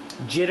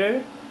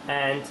jitter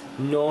and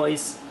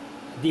noise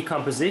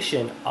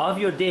decomposition of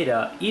your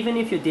data, even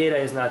if your data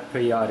is not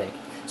periodic.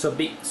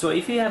 So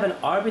if you have an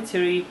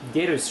arbitrary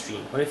data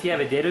stream, or if you have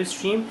a data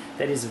stream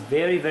that is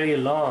very, very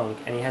long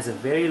and it has a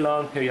very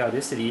long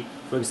periodicity,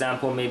 for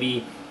example,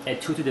 maybe a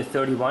 2 to the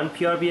 31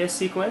 PRBS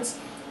sequence,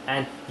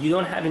 and you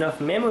don't have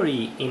enough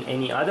memory in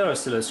any other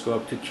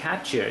oscilloscope to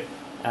capture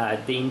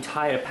the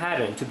entire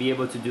pattern to be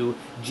able to do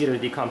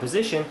jitter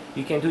decomposition,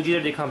 you can do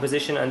jitter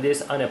decomposition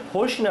on a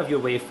portion of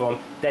your waveform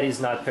that is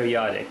not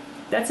periodic.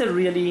 That's a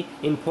really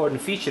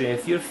important feature.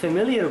 If you're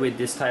familiar with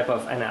this type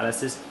of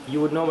analysis,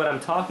 you would know what I'm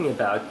talking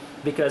about,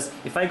 because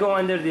if I go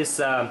under this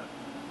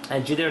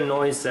jitter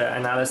noise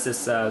analysis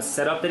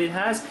setup that it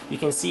has, you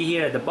can see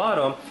here at the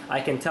bottom, I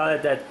can tell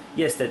it that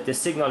yes, that the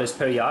signal is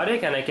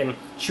periodic, and I can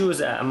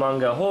choose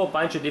among a whole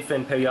bunch of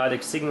different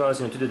periodic signals,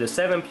 to do the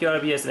 7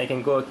 PRBS, and I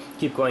can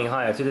keep going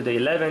higher, to do the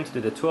 11, to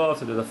do the 12,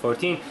 to do the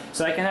 14.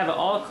 So I can have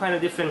all kind of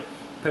different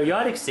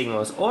periodic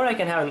signals, or I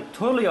can have a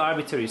totally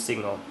arbitrary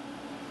signal.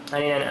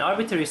 And in an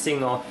arbitrary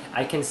signal,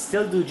 I can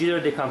still do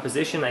jitter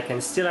decomposition. I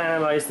can still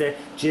analyze the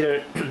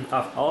jitter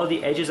of all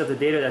the edges of the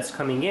data that's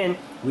coming in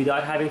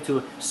without having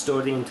to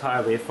store the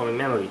entire waveform in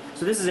memory.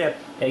 So this is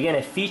again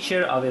a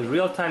feature of a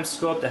real-time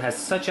scope that has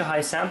such a high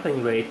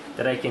sampling rate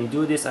that I can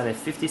do this on a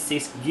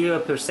 56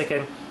 gigabit per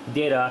second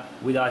data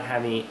without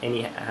having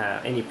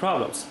any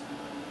problems.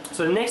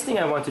 So the next thing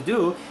I want to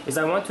do is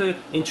I want to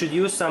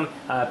introduce some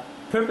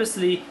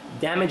purposely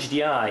damage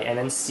the eye and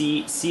then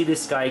see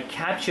this guy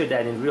capture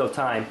that in real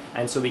time,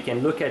 and so we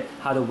can look at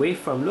how the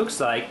waveform looks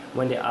like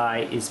when the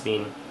eye is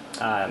being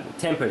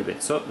tempered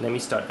with. So let me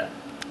start that.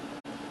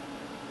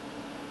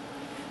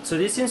 So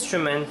this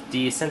instrument,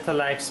 the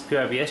Centellax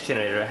PRBS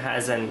generator,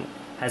 has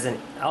an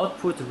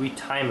output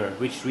retimer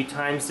which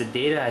retimes the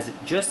data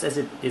just as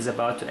it is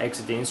about to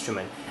exit the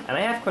instrument, and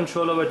I have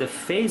control over the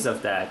phase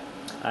of that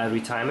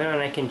retimer,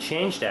 and I can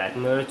change that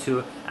in order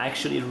to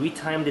actually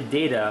retime the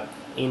data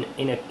in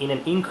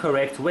an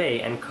incorrect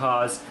way and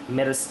cause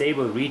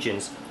metastable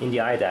regions in the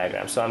eye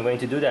diagram. So I'm going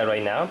to do that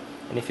right now,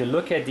 and if you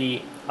look at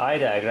the eye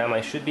diagram,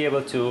 I should be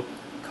able to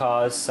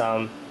cause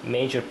some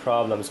major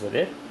problems with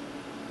it.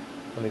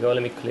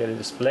 Let me clear the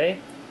display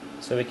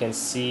so we can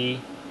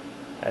see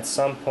at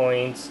some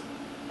point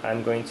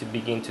I'm going to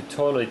begin to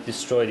totally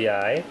destroy the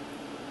eye.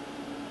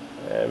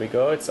 There we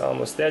go, it's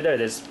almost there. There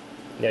it is.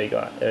 There you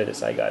go. There it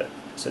is. I got it.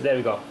 So there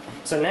we go.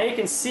 So now you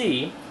can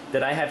see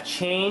that I have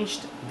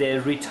changed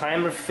the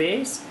retimer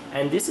phase,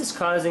 and this is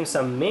causing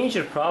some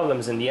major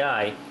problems in the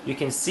eye. You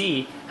can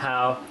see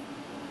how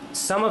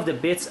some of the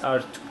bits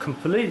are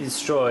completely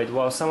destroyed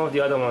while some of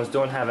the other ones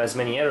don't have as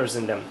many errors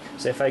in them.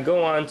 So if I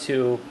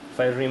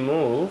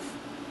remove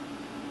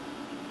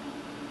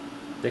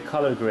the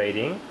color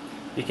grading,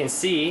 you can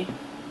see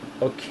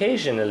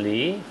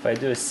occasionally if I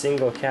do a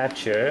single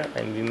capture,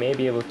 and we may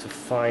be able to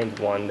find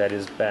one that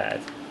is bad,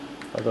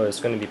 although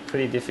it's going to be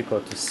pretty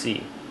difficult to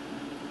see.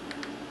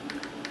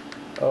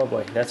 Oh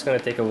boy, that's going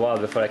to take a while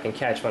before I can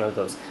catch one of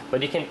those.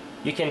 But you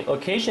can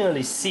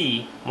occasionally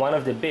see one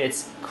of the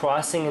bits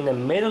crossing in the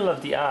middle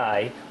of the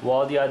eye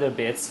while the other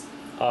bits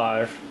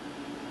are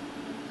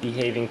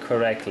behaving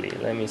correctly.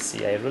 Let me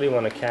see. I really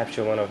want to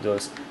capture one of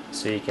those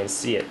so you can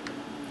see it,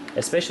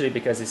 especially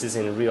because this is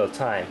in real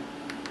time.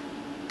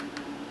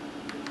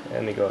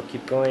 Let me go.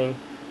 Keep going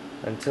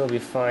until we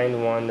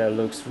find one that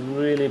looks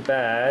really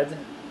bad.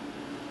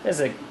 There's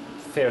a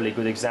fairly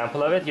good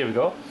example of it. Here we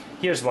go.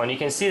 Here's one. You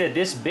can see that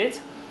this bit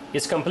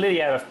is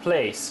completely out of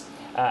place,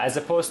 as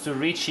opposed to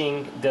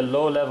reaching the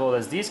low level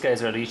as these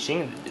guys are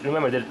reaching.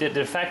 Remember,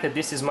 the fact that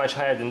this is much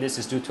higher than this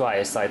is due to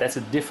ISI. That's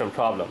a different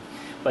problem.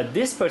 But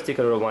this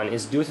particular one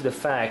is due to the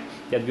fact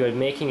that we are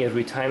making a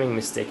retiming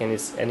mistake, and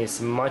it's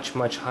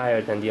much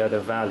higher than the other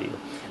value.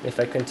 If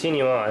I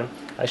continue on,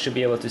 I should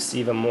be able to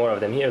see even more of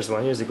them. Here's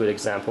one. Here's a good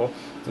example.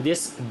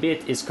 This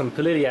bit is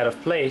completely out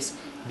of place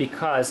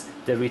because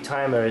the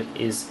retimer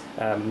is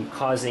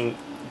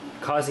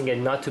causing it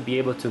not to be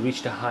able to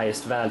reach the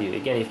highest value.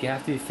 Again, if you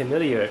have to be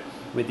familiar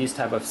with this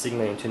type of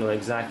signaling to know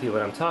exactly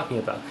what I'm talking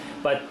about.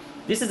 But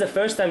this is the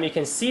first time you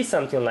can see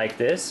something like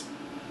this,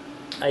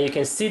 and you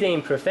can see the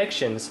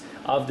imperfections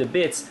of the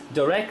bits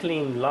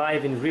directly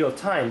live in real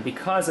time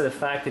because of the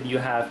fact that you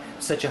have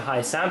such a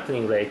high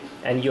sampling rate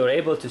and you're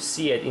able to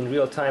see it in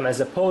real time as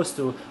opposed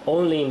to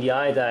only in the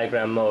eye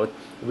diagram mode,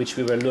 which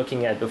we were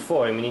looking at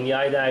before. I mean, in the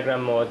eye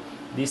diagram mode,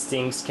 these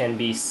things can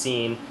be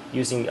seen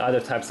using other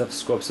types of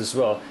scopes as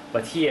well.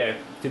 But here,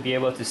 to be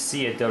able to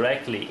see it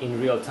directly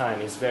in real time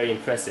is very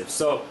impressive.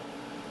 So,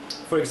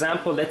 for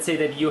example, let's say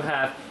that you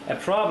have a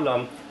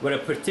problem where a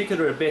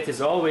particular bit is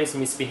always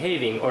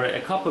misbehaving, or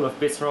a couple of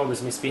bits are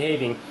always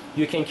misbehaving.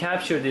 You can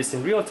capture this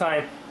in real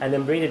time and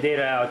then bring the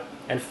data out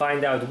and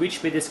find out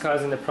which bit is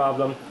causing the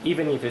problem,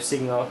 even if your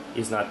signal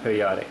is not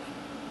periodic.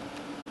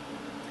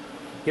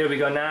 Here we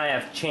go. Now I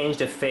have changed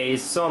the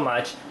phase so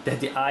much that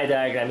the eye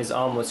diagram is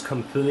almost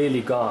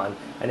completely gone.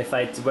 And if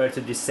I were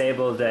to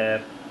disable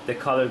the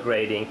color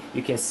grading,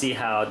 you can see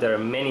how there are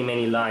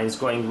many lines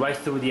going right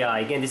through the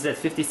eye. Again, this is at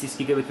 56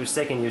 gigabit per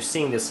second. You're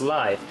seeing this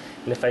live.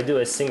 And if I do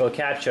a single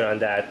capture on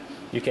that,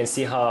 you can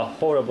see how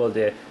horrible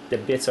the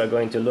bits are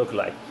going to look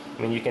like.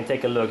 I mean, you can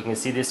take a look. You can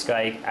see this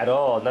guy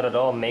not at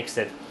all makes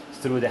it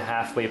through the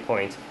halfway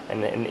point.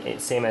 And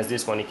same as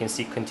this one, you can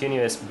see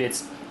continuous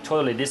bits.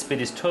 Totally, this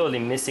bit is totally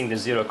missing the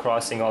zero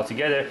crossing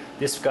altogether.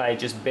 This guy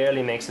just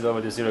barely makes it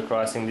over the zero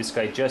crossing. This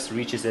guy just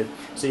reaches it.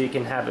 So you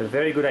can have a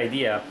very good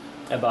idea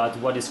about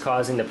what is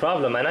causing the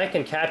problem. And I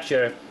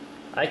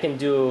can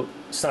do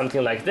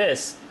something like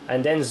this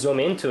and then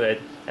zoom into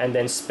it and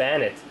then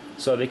span it.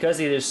 So because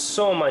it is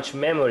so much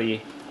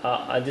memory,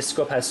 this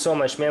scope has so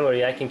much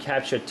memory, I can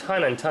capture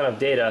ton of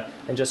data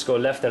and just go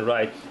left and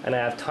right, and I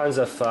have tons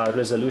of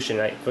resolution.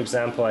 For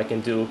example, I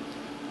can do,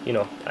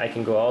 I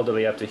can go all the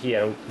way up to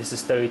here. This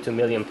is 32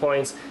 million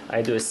points.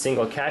 I do a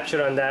single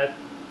capture on that,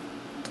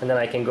 and then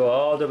I can go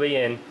all the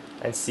way in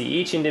and see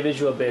each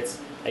individual bits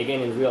again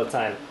in real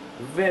time.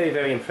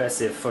 Very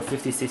impressive for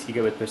 56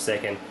 gigabit per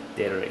second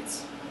data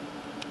rates.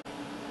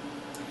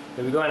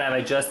 Here we go, and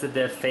I've adjusted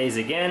the phase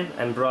again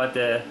and brought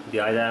the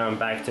eye diagram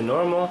back to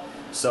normal.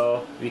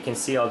 So we can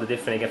see all the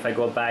different. If I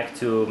go back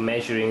to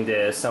measuring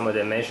some of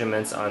the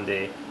measurements on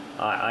the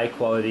eye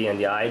quality and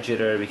the eye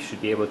jitter, we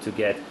should be able to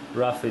get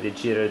roughly the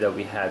jitter that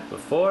we had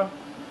before.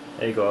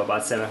 There you go,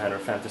 about 700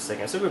 frames per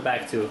second. So we're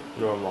back to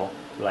normal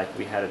like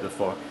we had it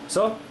before.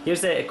 So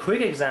here's a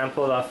quick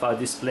example of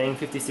displaying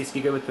 56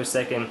 gigabit per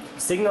second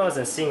signals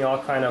and seeing all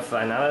kind of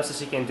analysis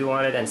you can do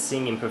on it and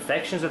seeing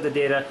imperfections of the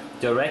data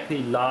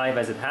directly live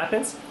as it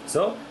happens.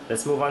 So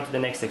let's move on to the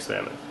next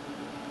experiment.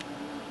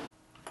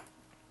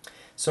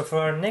 So for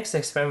our next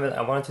experiment,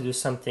 I wanted to do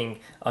something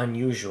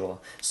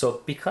unusual.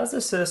 So because the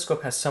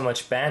oscilloscope has so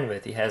much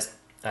bandwidth, it has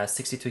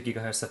 62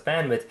 gigahertz of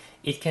bandwidth,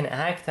 it can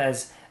act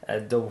as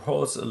the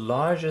world's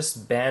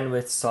largest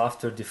bandwidth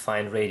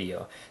software-defined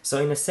radio. So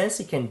in a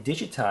sense, it can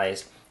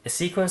digitize a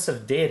sequence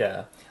of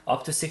data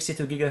up to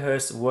 62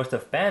 gigahertz worth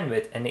of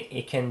bandwidth, and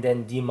it can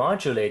then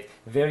demodulate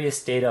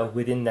various data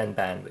within that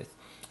bandwidth.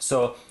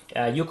 So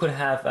you could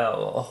have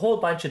a whole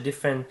bunch of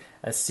different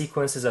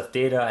sequences of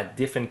data at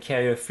different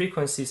carrier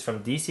frequencies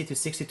from DC to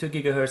 62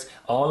 gigahertz,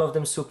 all of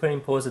them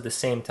superimposed at the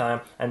same time,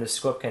 and the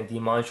scope can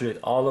demodulate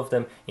all of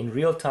them in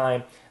real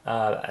time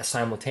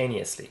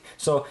simultaneously.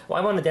 So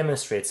I want to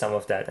demonstrate some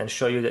of that and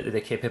show you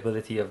the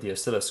capability of the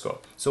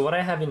oscilloscope. So what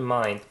I have in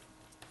mind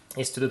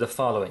is to do the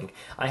following.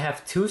 I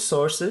have two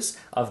sources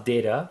of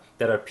data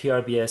that are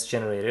PRBS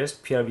generators,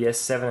 PRBS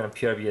 7 and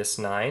PRBS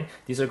 9.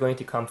 These are going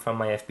to come from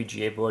my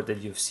FPGA board that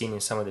you've seen in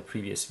some of the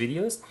previous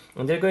videos,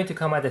 and they're going to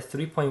come at a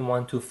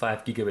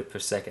 3.125 gigabit per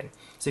second.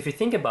 So if you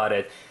think about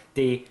it,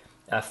 the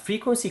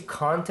frequency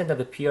content of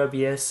the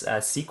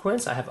PRBS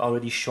sequence, I have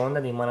already shown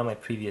that in one of my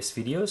previous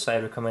videos, so I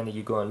recommend that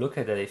you go and look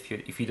at that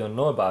if you don't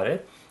know about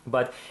it.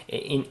 But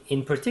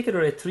in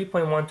particular, a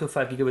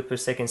 3.125 gigabit per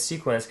second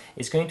sequence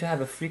is going to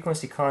have a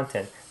frequency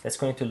content that's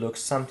going to look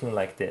something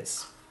like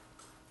this,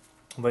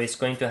 where it's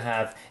going to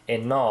have a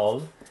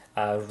null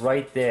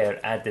right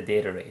there at the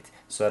data rate,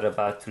 so at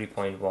about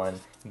 3.1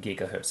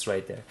 gigahertz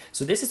right there.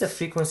 So this is the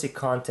frequency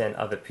content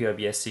of a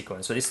PRBS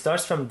sequence. So it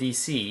starts from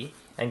DC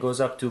and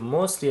goes up to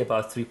mostly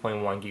about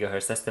 3.1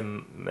 gigahertz. That's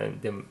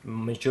the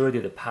majority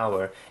of the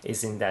power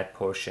is in that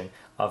portion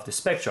of the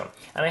spectrum.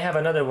 And I have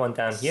another one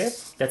down here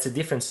that's a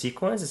different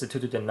sequence. It's a 2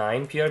 to the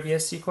 9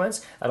 PRBS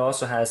sequence. It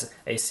also has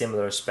a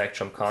similar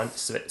spectral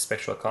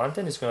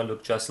content. It's going to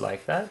look just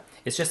like that.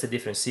 It's just a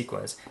different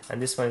sequence.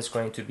 And this one is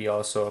going to be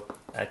also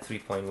at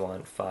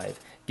 3.15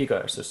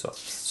 gigahertz or so.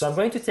 So I'm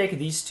going to take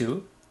these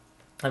two.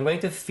 I'm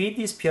going to feed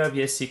these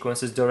PRBS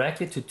sequences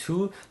directly to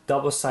two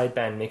double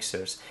sideband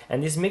mixers,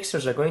 and these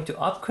mixers are going to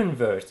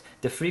upconvert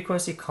the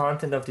frequency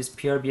content of this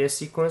PRBS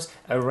sequence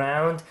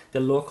around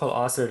the local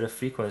oscillator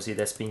frequency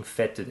that's being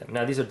fed to them.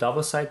 Now these are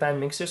double sideband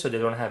mixers, so they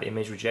don't have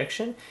image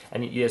rejection,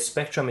 and the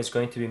spectrum is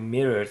going to be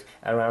mirrored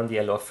around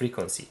the LO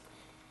frequency.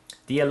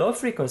 The LO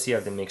frequency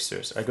of the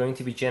mixers are going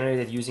to be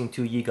generated using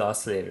two Yig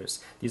oscillators.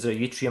 These are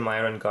yttrium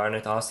iron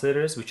garnet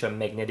oscillators, which are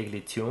magnetically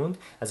tuned,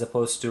 as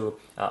opposed to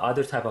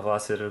other type of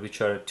oscillators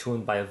which are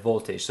tuned by a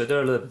voltage. So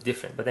they're a little bit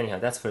different, but anyhow,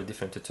 that's for a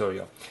different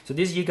tutorial. So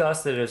these Yig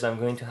oscillators, I'm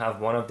going to have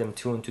one of them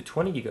tuned to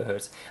 20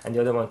 gigahertz and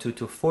the other one tuned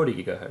to 40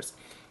 gigahertz.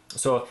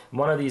 So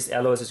one of these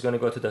LOs is going to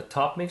go to the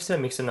top mixer,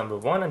 mixer number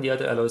 1, and the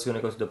other LO is going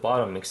to go to the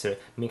bottom mixer,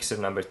 mixer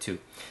number 2.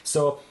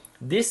 So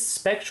this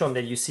spectrum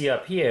that you see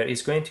up here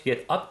is going to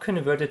get up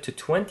converted to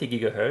 20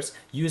 gigahertz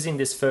using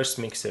this first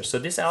mixer. So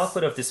this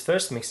output of this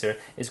first mixer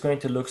is going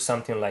to look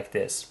something like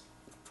this.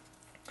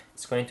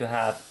 It's going to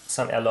have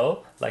some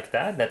LO like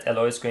that. That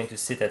LO is going to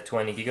sit at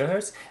 20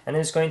 gigahertz, and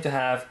it's going to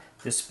have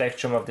the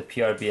spectrum of the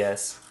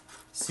PRBS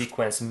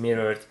sequence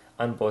mirrored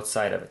on both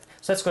sides of it.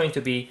 So that's going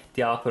to be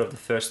the output of the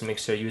first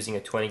mixer using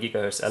a 20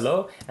 gigahertz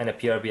LO and a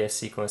PRBS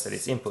sequence at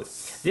its input.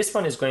 This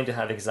one is going to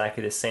have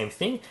exactly the same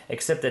thing,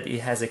 except that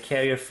it has a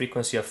carrier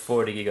frequency of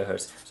 40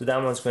 gigahertz. So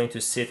that one's going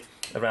to sit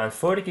around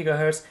 40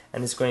 gigahertz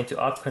and it's going to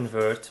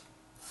upconvert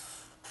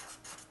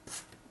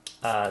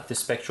the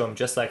spectrum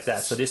just like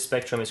that. So this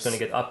spectrum is going to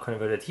get up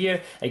converted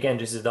here. Again,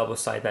 this is a double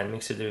sideband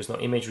mixer. There is no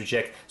image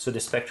reject, so the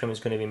spectrum is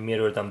going to be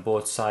mirrored on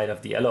both sides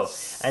of the LO.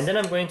 And then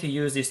I'm going to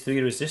use these 3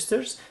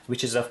 resistors,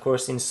 which is of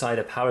course inside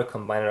a power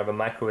combiner of a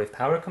microwave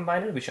power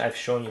combiner, which I've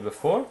shown you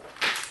before.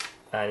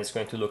 And it's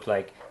going to look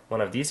like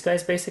one of these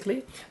guys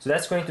basically. So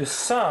that's going to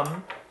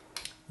sum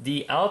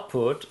the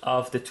output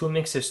of the 2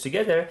 mixers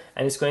together,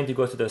 and it's going to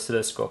go to the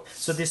oscilloscope.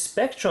 So this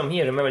spectrum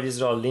here, remember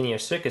these are all linear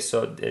circuits,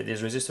 so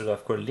these resistors are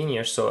of course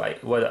linear. So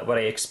what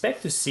I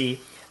expect to see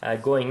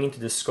going into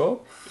the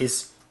scope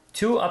is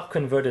 2 up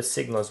converted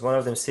signals, one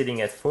of them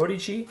sitting at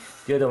 40G,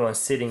 the other one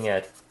sitting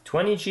at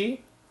 20G,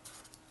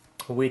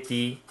 with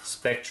the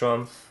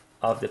spectrum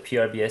of the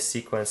PRBS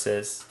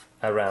sequences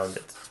around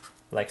it,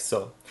 like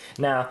so.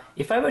 Now,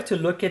 if I were to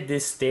look at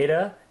this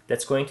data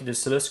that's going to the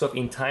oscilloscope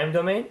in time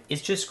domain,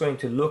 it's just going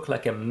to look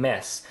like a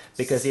mess,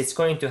 because it's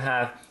going to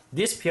have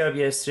this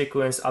PRBS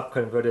sequence up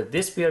converted,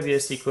 this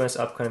PRBS sequence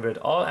up converted,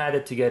 all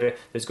added together.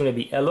 There's going to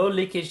be LO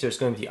leakage, there's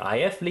going to be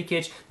IF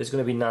leakage, there's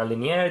going to be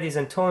nonlinearities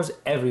and tones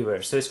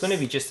everywhere. So it's going to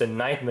be just a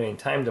nightmare in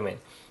time domain.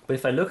 But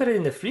if I look at it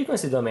in the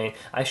frequency domain,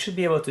 I should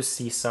be able to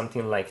see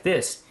something like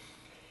this.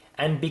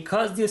 And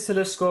because the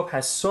oscilloscope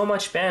has so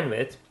much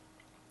bandwidth,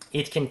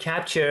 it can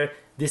capture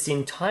this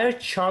entire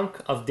chunk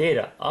of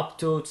data up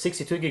to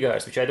 62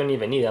 gigahertz, which I don't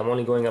even need. I'm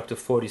only going up to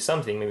 40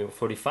 something, maybe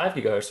 45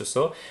 gigahertz or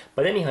so.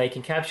 But anyhow, I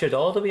can capture it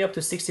all the way up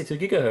to 62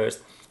 gigahertz,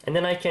 and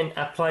then I can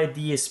apply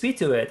DSP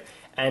to it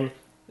and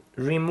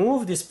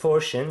remove this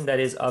portion that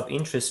is of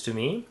interest to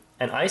me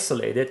and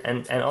isolate it,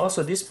 and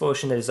also this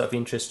portion that is of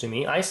interest to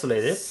me,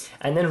 isolate it,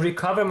 and then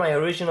recover my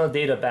original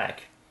data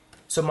back.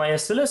 So my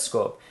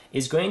oscilloscope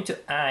is going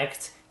to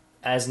act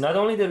as not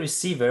only the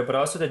receiver, but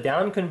also the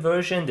down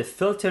conversion, the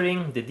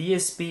filtering, the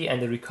DSP,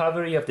 and the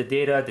recovery of the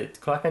data, the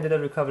clock and data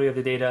recovery of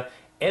the data.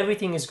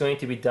 Everything is going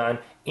to be done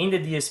in the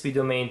DSP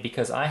domain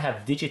because I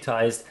have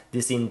digitized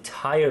this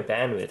entire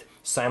bandwidth.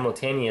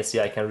 Simultaneously,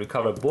 I can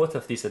recover both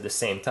of these at the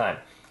same time.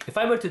 If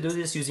I were to do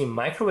this using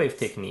microwave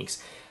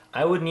techniques,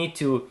 I would need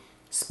to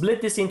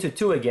split this into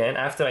 2 again.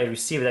 After I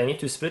receive it, I need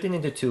to split it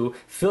into 2,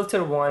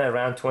 filter one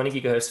around 20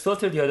 gigahertz,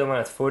 filter the other one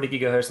at 40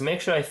 gigahertz,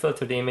 make sure I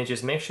filter the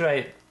images, make sure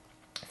I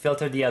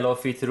filter the LO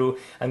feed through.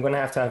 I'm going to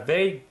have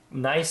very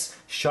nice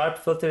sharp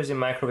filters in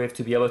microwave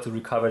to be able to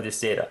recover this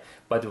data.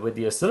 But with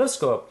the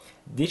oscilloscope,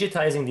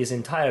 digitizing this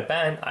entire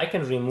band, I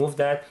can remove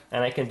that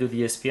and I can do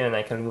the DSP and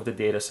I can remove the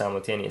data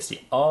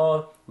simultaneously,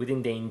 all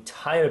within the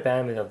entire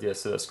bandwidth of the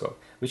oscilloscope,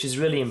 which is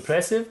really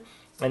impressive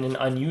and an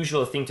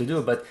unusual thing to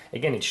do. But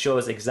again, it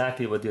shows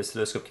exactly what the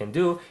oscilloscope can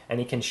do,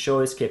 and it can show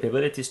its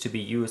capabilities to be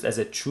used as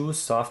a true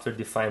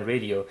software-defined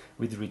radio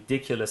with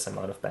ridiculous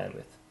amount of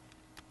bandwidth.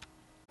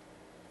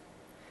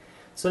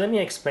 So let me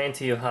explain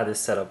to you how this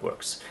setup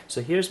works.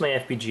 So here's my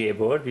FPGA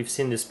board. We've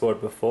seen this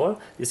board before.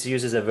 This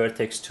uses a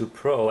Vertex 2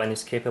 Pro and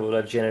is capable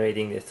of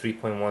generating the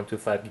 3.125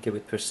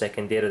 gigabit per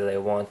second data that I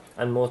want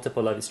on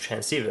multiple of its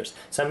transceivers.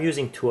 So I'm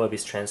using 2 of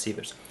its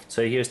transceivers.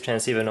 So here's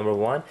transceiver number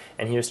 1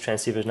 and here's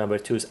transceiver number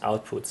 2's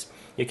outputs.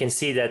 You can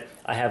see that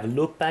I have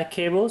loopback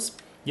cables.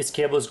 These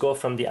cables go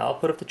from the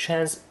output of the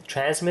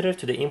transmitter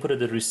to the input of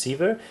the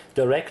receiver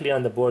directly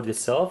on the board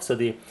itself, so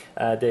the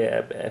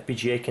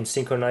FPGA can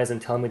synchronize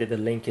and tell me that the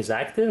link is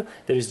active.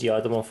 There is the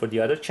other one for the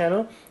other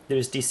channel. There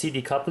is DC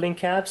decoupling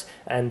caps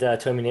and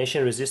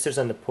termination resistors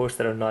on the ports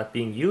that are not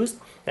being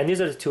used. And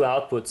these are the 2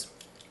 outputs,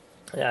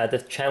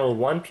 the channel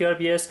 1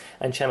 PRBS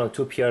and channel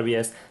 2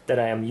 PRBS that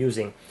I am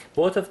using.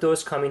 Both of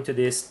those come into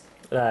this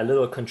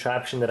little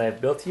contraption that I've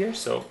built here.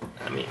 So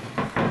let me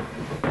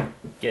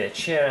get a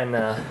chair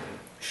and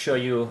show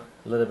you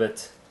a little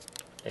bit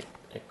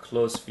a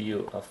close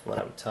view of what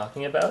I'm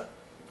talking about.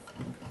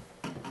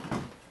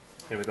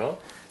 Here we go.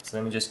 So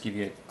let me just give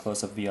you a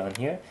close-up view on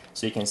here.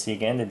 So you can see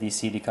again the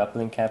DC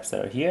decoupling caps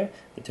that are here,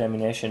 the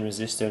termination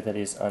resistor that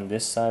is on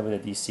this side with a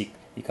DC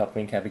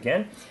decoupling cap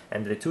again,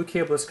 and the 2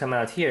 cables come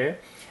out here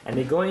and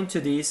they go into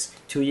these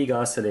 2 Yig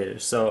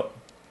oscillators. So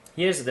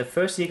here's the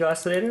first Yig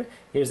oscillator,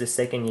 here's the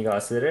second Yig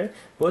oscillator.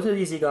 Both of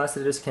these Yig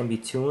oscillators can be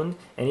tuned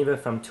anywhere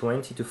from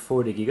 20 to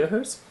 40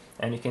 gigahertz.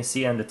 And you can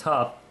see on the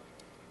top,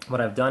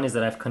 what I've done is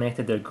that I've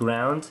connected their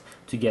ground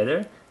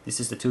together This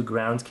is the two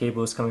ground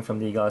cables coming from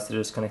the Eagle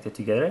oscillators connected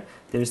together.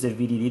 There's the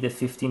VDD, the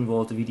 15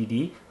 volt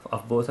VDD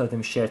of both of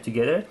them shared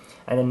together.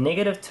 And the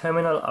negative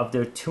terminal of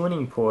their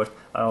tuning port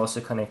are also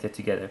connected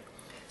together.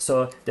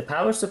 So the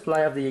power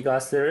supply of the Eagle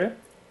oscillator,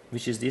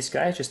 which is this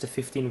guy, just the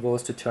 15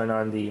 volts to turn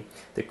on the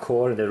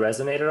core, the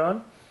resonator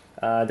on.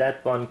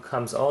 That one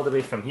comes all the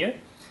way from here.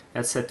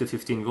 That's set to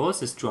 15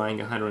 volts. It's drawing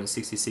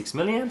 166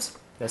 milliamps.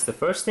 That's the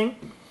first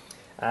thing.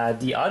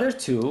 The other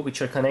two,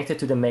 which are connected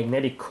to the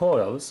magnetic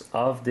coils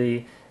of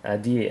the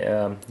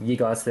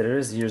Eagle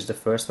oscillators, here's the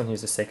first one,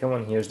 here's the second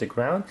one, here's the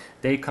ground.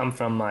 They come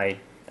from my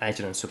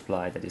Agilent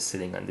supply that is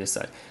sitting on this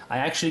side. I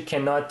actually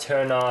cannot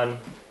turn on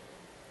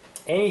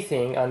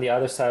anything on the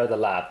other side of the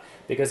lab,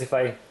 because if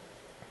I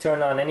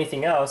turn on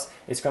anything else,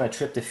 it's going to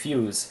trip the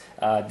fuse.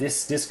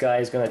 This guy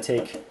is going to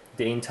take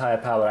the entire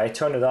power. I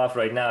turned it off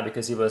right now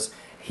because it was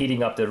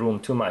heating up the room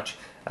too much.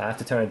 I have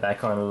to turn it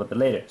back on a little bit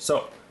later.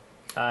 So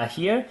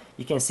here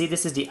you can see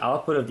this is the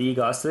output of the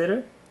Eagle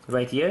oscillator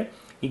right here.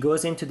 It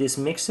goes into this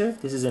mixer.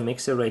 This is a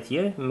mixer right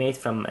here made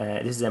from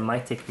this is a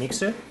Mytech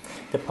mixer.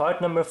 The part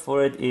number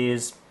for it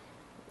is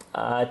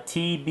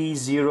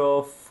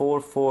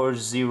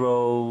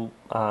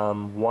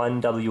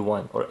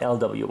TB04401W1 or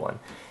LW1.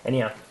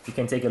 Anyhow, you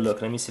can take a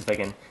look. Let me see if I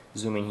can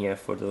zoom in here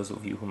for those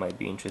of you who might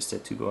be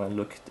interested to go and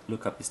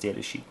look up this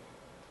data sheet.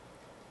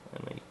 I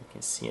don't know if you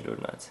can see it or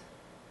not.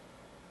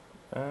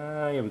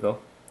 Here we go.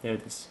 There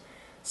it is.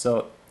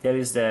 So there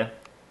is the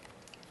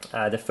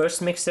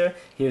first mixer.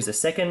 Here's the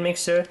second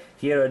mixer.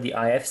 Here are the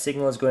IF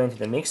signals going to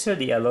the mixer.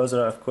 The LOs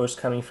are of course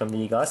coming from the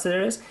Eagle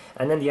oscillators,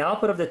 and then the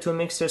output of the two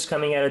mixers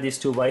coming out of these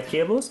two white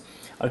cables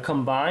are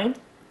combined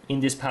in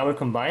this power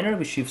combiner,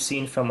 which you've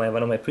seen from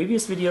one of my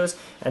previous videos,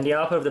 and the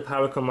output of the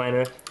power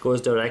combiner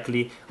goes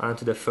directly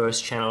onto the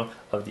first channel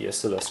of the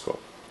oscilloscope.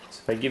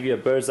 So if I give you a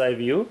bird's eye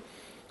view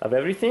of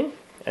everything,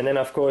 and then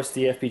of course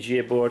the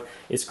FPGA board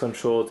is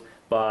controlled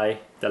by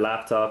the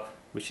laptop,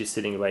 which is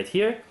sitting right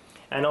here.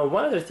 And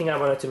one other thing I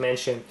wanted to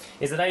mention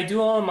is that I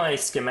do all my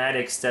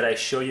schematics that I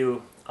show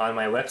you on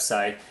my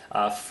website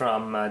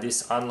from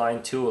this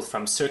online tool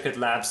from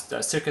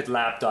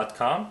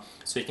circuitlab.com.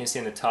 So you can see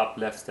in the top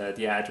left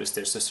the address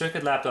there. So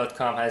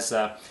circuitlab.com has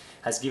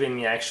given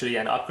me actually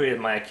and upgraded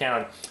my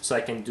account so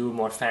I can do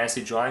more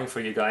fancy drawing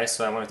for you guys.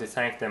 So I wanted to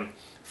thank them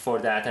for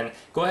that. And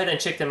go ahead and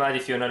check them out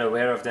if you're not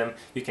aware of them.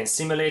 You can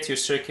simulate your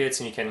circuits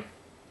and you can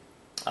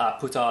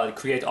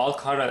create all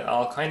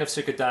kind of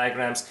circuit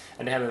diagrams,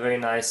 and they have a very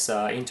nice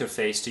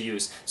interface to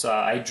use. So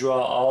I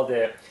draw all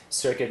the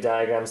circuit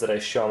diagrams that I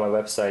show on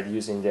my website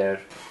using their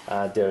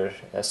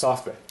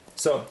software.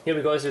 So here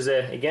we go. There's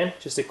again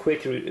just a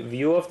quick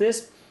view of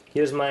this.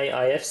 Here's my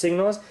IF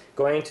signals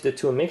going to the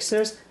two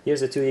mixers.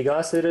 Here's the two Eagle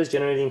oscillators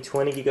generating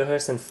 20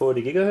 gigahertz and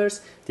 40 gigahertz.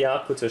 The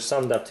outputs are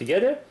summed up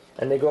together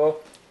and they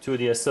go to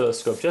the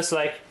oscilloscope, just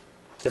like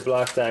the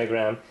block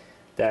diagram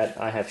that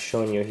I have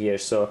shown you here.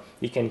 So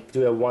you can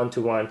do a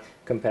one-to-one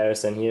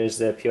comparison. Here's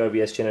the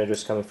PRBS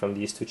generators coming from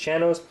these two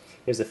channels.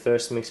 Here's the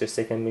first mixer,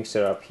 second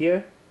mixer up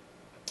here.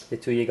 The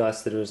two Eagle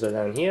oscillators are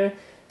down here.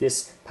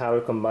 This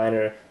power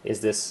combiner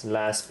is this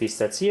last piece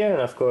that's here,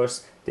 and of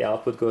course the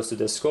output goes to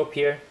the scope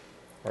here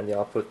and the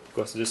output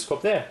goes to the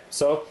scope there.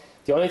 So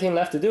the only thing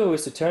left to do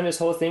is to turn this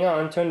whole thing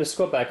on, turn the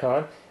scope back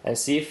on, and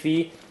see if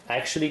we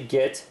actually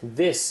get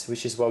this,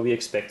 which is what we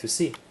expect to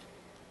see.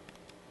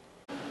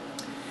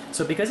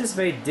 So because it's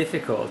very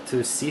difficult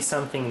to see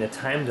something in the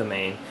time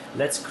domain,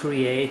 let's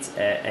create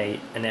an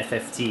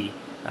FFT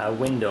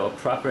window, a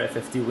proper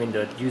FFT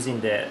window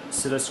using the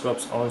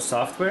oscilloscope's own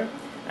software,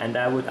 and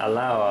that would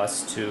allow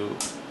us to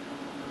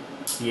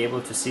be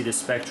able to see the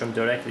spectrum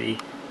directly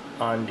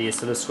on the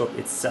oscilloscope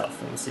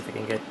itself. Let me see if I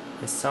can get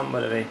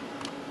somewhat of a,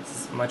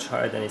 this is much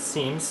harder than it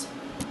seems,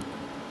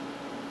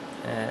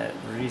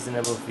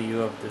 reasonable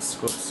view of the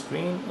scope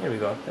screen. Here we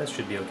go, that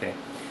should be okay.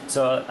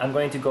 So I'm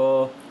going to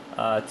go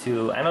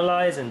to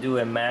analyze and do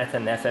a math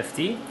and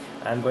FFT.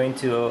 I'm going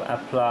to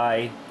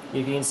apply,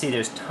 you can see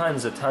there's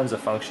tons of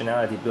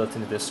functionality built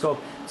into the scope.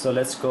 So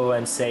let's go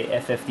and say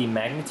FFT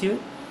magnitude,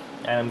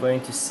 and I'm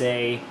going to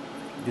say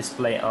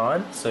display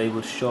on, so it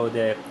will show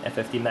the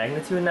FFT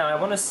magnitude. Now I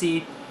want to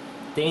see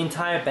the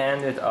entire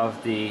bandwidth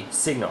of the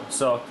signal.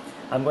 So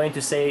I'm going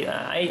to say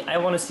I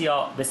want to see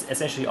all this,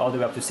 essentially all the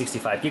way up to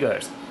 65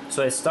 gigahertz.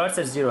 So it starts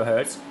at 0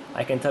 hertz.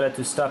 I can tell it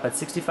to stop at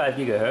 65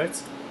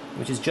 gigahertz,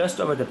 which is just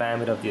over the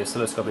bandwidth of the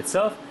oscilloscope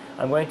itself.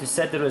 I'm going to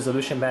set the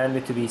resolution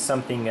bandwidth to be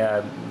something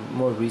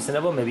more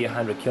reasonable, maybe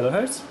 100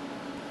 kilohertz.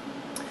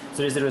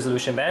 So there's the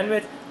resolution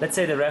bandwidth. Let's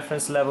say the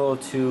reference level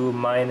to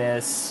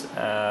minus,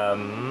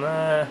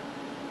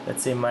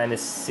 let's say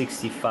minus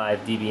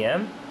 65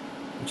 dBm,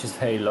 which is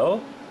very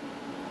low.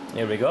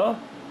 Here we go.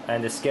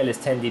 And the scale is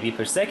 10 dB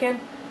per second.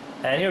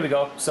 And here we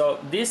go. So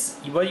this,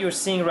 what you're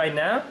seeing right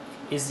now,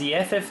 is the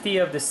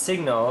FFT of the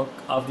signal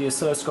of the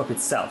oscilloscope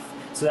itself.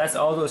 So that's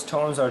all those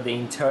tones are the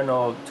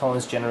internal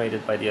tones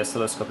generated by the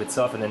oscilloscope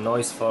itself and the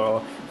noise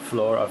floor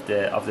of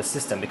the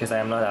system, because I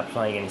am not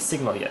applying any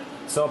signal yet.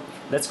 So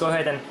let's go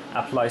ahead and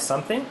apply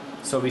something.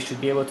 So we should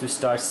be able to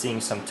start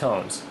seeing some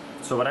tones.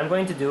 So what I'm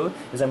going to do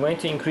is I'm going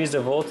to increase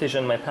the voltage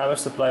on my power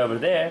supply over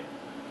there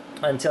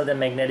until the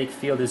magnetic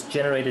field is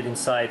generated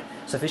inside,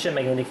 sufficient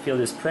magnetic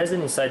field is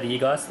present inside the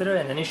Eagle oscillator,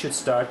 and then it should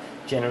start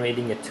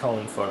generating a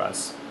tone for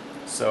us.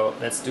 So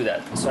let's do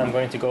that. So I'm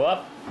going to go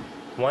up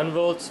 1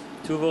 volt,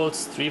 2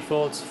 volts, 3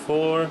 volts,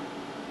 4,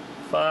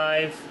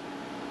 5,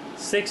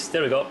 6,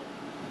 there we go.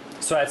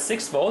 So at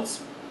 6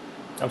 volts,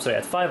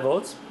 at 5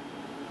 volts,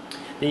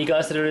 the Eagle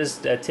oscillator is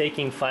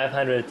taking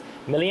 500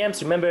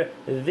 milliamps. Remember,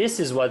 this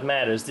is what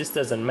matters. This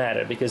doesn't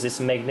matter because it's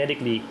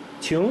magnetically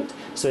tuned,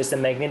 so it's the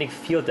magnetic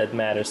field that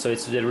matters. So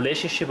it's the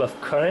relationship of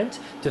current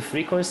to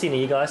frequency in the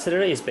Eagle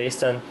oscillator is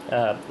based on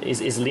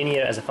is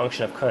linear as a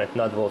function of current,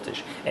 not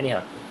voltage.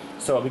 Anyhow,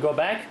 so we go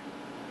back.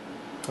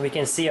 We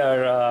can see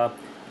our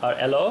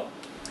LO.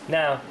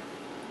 Now,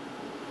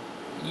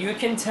 you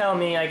can tell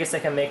me, I guess I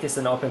can make this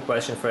an open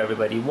question for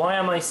everybody. Why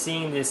am I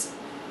seeing this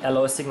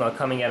LO signal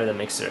coming out of the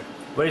mixer?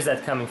 Where is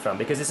that coming from?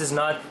 Because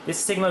this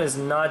signal is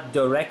not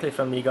directly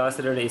from the Eagle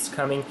oscillator, it's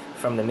coming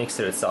from the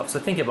mixer itself. So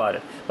think about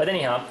it. But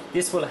anyhow,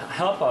 this will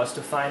help us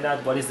to find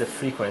out what is the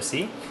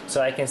frequency.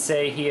 So I can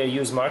say here,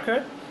 use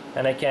marker,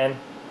 and I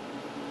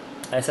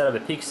set up a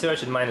peak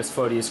surge at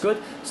 -40 is good.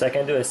 So I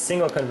can do a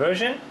single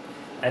conversion,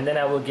 and then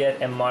I will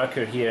get a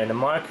marker here. And the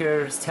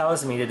marker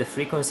tells me that the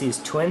frequency is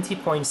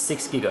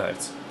 20.6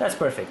 gigahertz. That's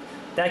perfect.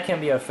 That can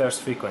be our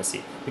first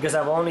frequency, because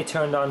I've only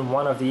turned on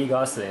one of the Eagle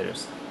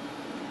oscillators.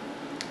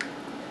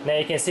 Now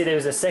you can see there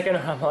is a second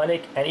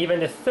harmonic and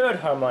even the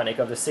third harmonic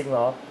of the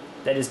signal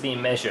that is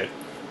being measured.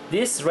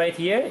 This right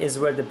here is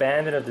where the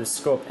bandwidth of the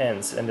scope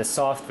ends, and the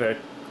software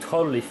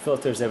totally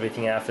filters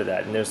everything after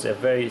that, and there's a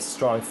very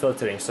strong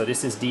filtering. So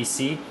this is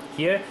DC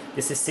here,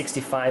 this is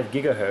 65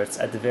 gigahertz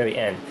at the very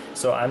end.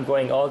 So I'm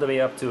going all the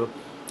way up to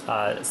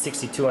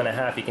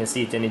 62.5, you can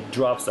see it, and it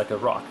drops like a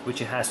rock,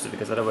 which it has to,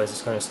 because otherwise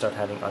it's going to start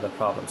having other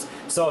problems.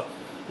 So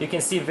you can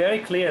see very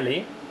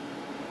clearly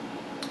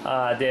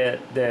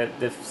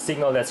the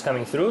signal that's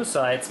coming through.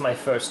 So it's my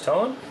first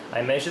tone.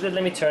 I measured it.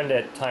 Let me turn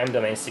the time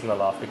domain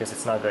signal off because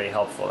it's not very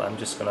helpful. I'm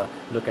just gonna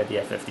look at the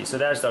FFT. So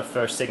there's our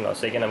first signal.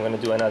 So again, I'm gonna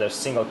do another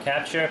single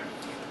capture,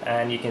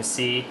 and you can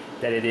see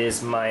that it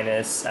is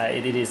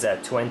a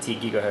 20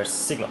 gigahertz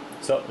signal.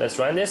 So let's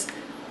run this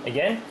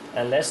again,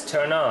 and let's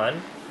turn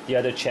on the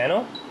other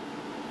channel,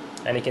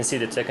 and you can see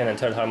the second and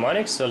third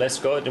harmonics. So let's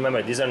go.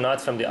 Remember, these are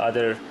not from the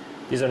other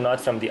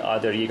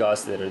Eagle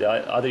oscillator. The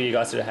other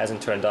Eagle oscillator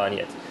hasn't turned on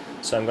yet.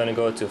 So I'm going to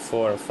go to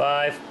 4 and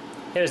 5.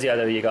 Here's the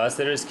other Eagle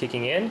oscillator is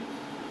kicking in.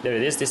 There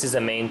it is. This is the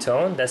main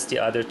tone. That's the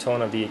other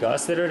tone of the Eagle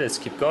oscillator. Let's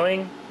keep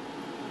going.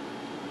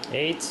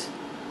 8,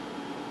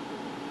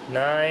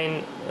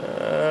 9.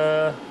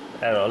 I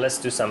don't know. Let's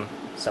do some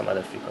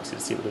other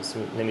frequency.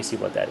 Let me see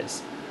what that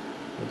is.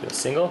 We'll do a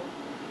single.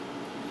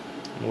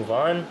 Move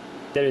on.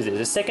 There it is.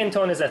 The second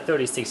tone is at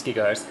 36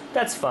 gigahertz.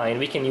 That's fine.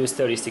 We can use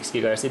 36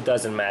 gigahertz. It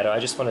doesn't matter. I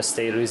just want to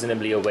stay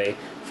reasonably away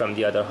from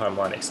the other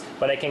harmonics.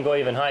 But I can go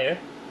even higher.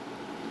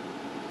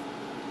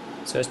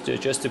 So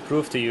just to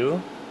prove to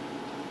you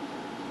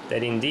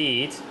that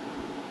indeed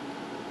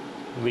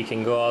we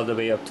can go all the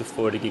way up to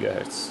 40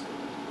 gigahertz.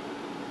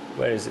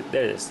 Where is it?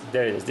 There it is.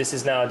 There it is. This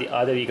is now the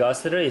other Eagle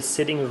oscillator. It's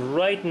sitting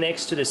right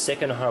next to the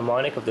second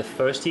harmonic of the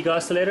first Eagle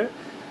oscillator.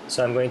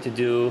 So I'm going to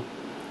do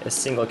a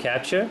single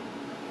capture.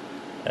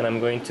 And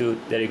I'm going to,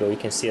 there you go, you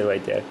can see it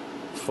right there,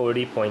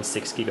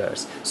 40.6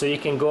 gigahertz. So you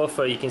can go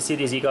for, you can see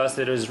these Eagle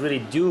oscillators really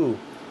do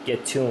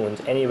get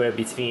tuned anywhere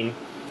between,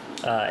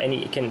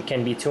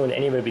 can be tuned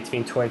anywhere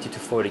between 20 to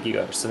 40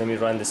 gigahertz. So let me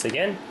run this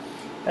again,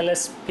 and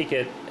let's pick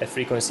a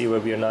frequency where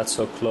we are not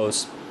so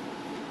close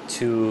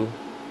to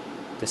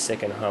the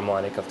second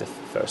harmonic of the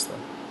first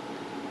one.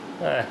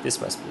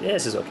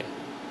 This is okay.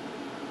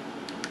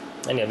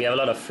 And yeah, we have a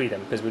lot of freedom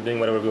because we're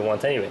doing whatever we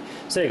want anyway.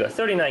 So there you go,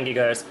 39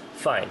 gigahertz,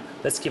 fine.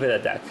 Let's keep it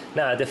at that.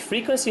 Now, the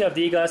frequency of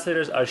the Eagle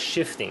oscillators are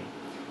shifting.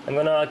 I'm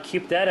gonna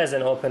keep that as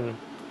an open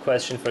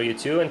question for you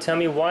too, and tell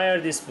me why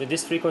are this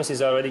frequency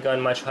has already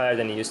gone much higher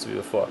than it used to be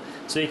before.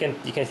 So you can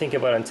think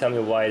about it and tell me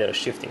why they're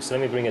shifting. So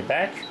let me bring it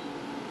back.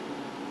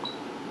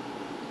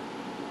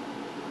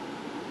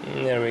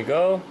 And there we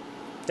go.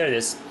 There it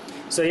is.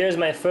 So here's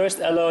my first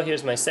LO,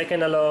 here's my second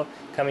LO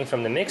coming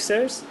from the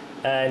mixers.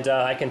 And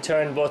I can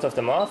turn both of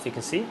them off. You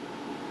can see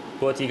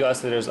both Eagle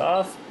oscillators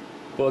off,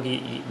 both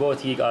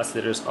Eagle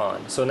oscillators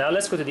on. So now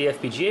let's go to the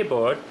FPGA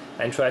board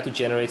and try to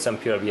generate some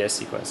PRBS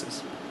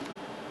sequences.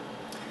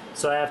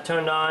 So I have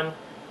turned on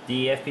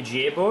the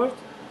FPGA board.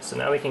 So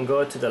now we can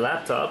go to the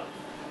laptop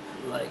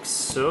like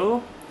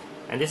so,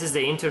 and this is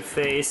the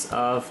interface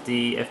of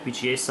the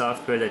FPGA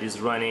software that is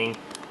running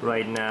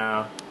right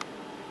now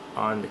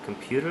on the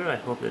computer. I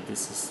hope that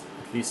this is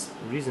at least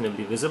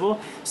reasonably visible.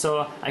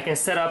 So I can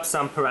set up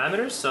some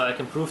parameters, so I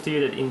can prove to you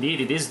that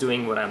indeed it is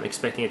doing what I'm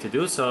expecting it to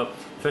do. So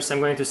first I'm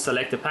going to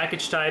select the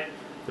package type.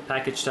 The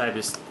package type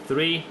is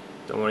 3.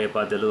 Don't worry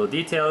about the little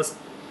details.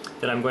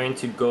 Then I'm going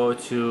to go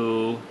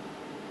to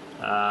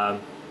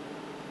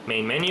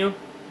main menu,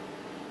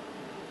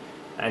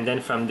 and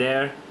then from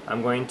there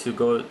I'm going to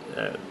go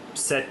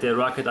set the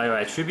Rocket IO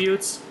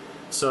attributes.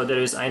 So there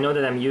is, I know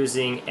that I'm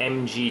using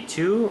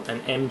MG2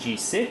 and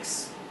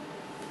MG6.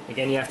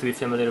 Again, you have to be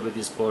familiar with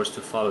these boards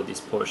to follow these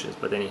portions,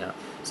 but anyhow.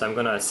 So I'm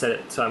gonna set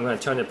it, so I'm gonna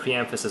turn the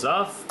preemphasis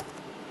off.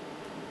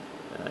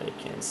 You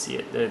can't see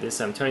it, there it is.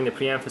 I'm turning the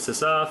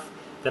preemphasis off.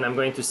 Then I'm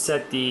going to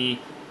set the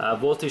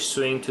voltage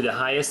swing to the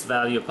highest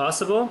value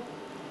possible.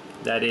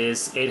 That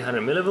is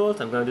 800 millivolt.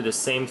 I'm going to do the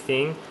same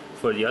thing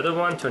for the other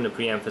one. Turn the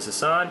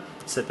preemphasis on,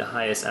 set the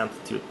highest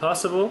amplitude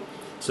possible.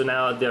 So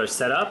now they're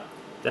set up.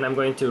 Then I'm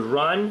going to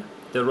run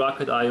the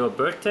Rocket IO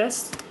bird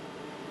test.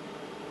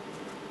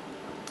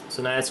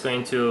 So now it's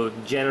going to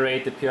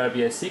generate the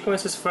PRBS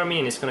sequences for me,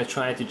 and it's going to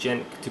try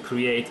to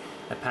create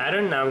a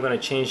pattern. Now I'm going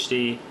to change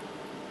the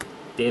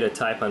data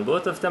type on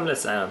both of them.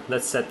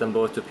 Let's set them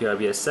both to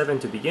PRBS 7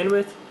 to begin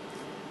with.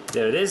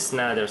 There it is.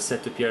 Now they're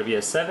set to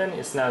PRBS 7.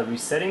 It's now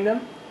resetting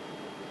them.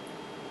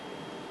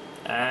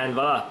 And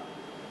voila.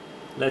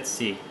 Let's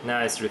see.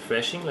 Now it's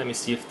refreshing. Let me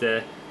see if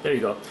there you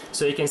go.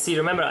 So you can see,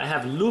 remember, I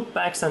have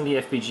loopbacks on the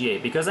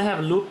FPGA. Because I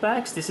have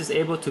loopbacks, this is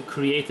able to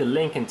create a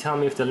link and tell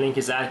me if the link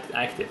is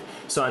active.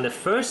 So on the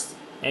first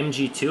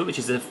MG2, which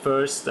is the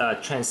first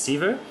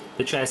transceiver,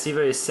 the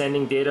transceiver is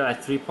sending data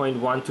at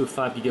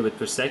 3.125 gigabit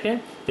per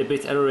second. The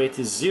bit error rate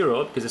is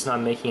 0 because it's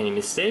not making any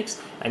mistakes,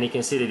 and you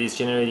can see that it's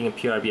generating a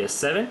PRBS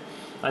 7.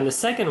 On the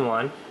second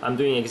one, I'm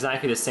doing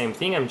exactly the same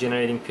thing. I'm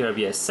generating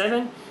PRBS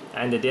 7,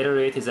 and the data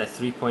rate is at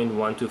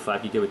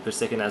 3.125 gigabit per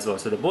second as well.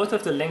 So both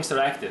of the links are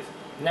active.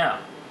 Now,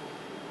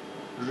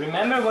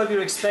 remember what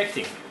we're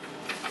expecting.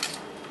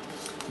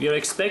 We are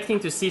expecting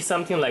to see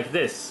something like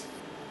this.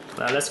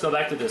 Now let's go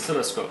back to the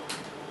oscilloscope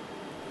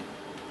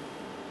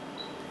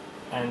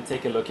and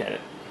take a look at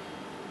it.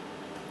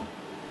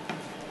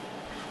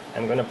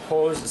 I'm going to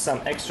pose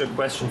some extra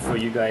question for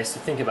you guys to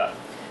think about.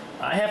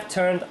 I have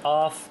turned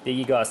off the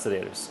Yiga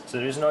oscillators, so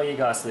there is no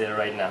Yiga oscillator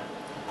right now.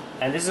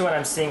 And this is what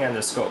I'm seeing on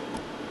the scope.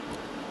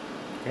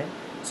 Okay?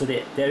 So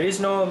there is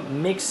no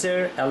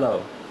mixer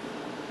LO.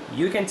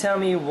 You can tell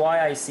me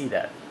why I see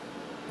that.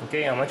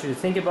 Okay, I want you to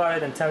think about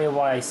it and tell me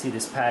why I see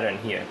this pattern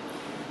here.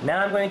 Now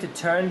I'm going to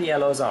turn the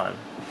LOs on.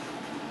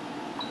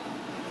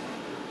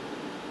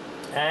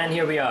 And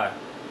here we are.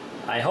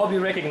 I hope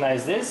you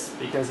recognize this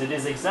because it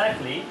is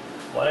exactly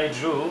what I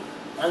drew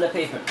on the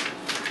paper.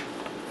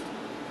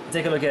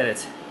 Take a look at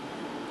it.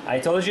 I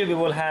told you we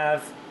will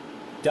have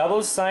double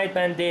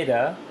sideband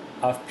data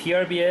of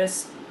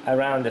PRBS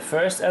around the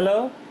first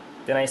LO.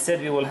 Then I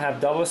said we will have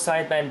double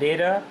sideband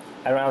data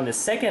around the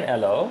second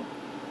LO.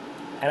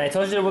 And I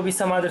told you there will be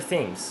some other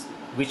things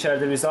which are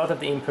the result of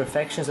the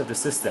imperfections of the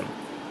system.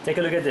 Take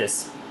a look at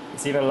this.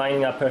 It's even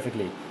lining up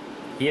perfectly.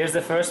 Here's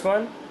the first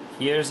one.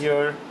 Here's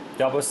your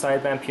double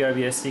sideband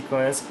PRBS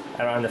sequence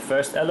around the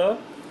first LO.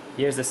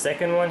 Here's the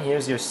second one.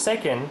 Here's your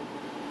second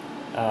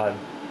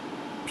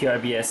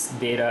PRBS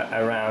data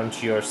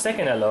around your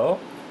second LO.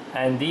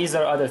 And these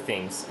are other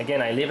things.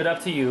 Again, I leave it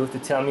up to you to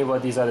tell me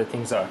what these other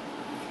things are.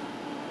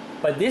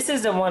 But this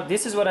is the one,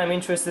 this is what I'm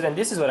interested in,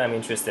 this is what I'm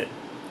interested.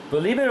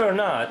 Believe it or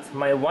not,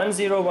 my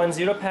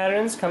 1010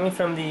 patterns coming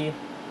from the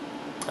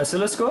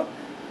oscilloscope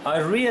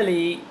are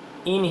really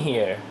in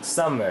here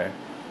somewhere,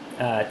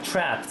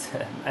 trapped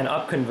and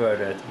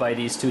upconverted by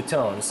these two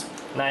tones.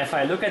 Now if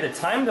I look at the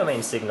time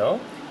domain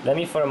signal, let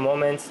me for a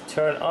moment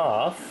turn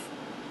off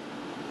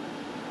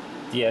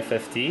the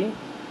FFT,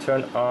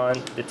 turn on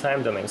the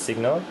time domain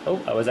signal. Oh,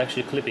 I was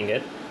actually clipping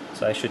it,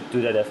 so I should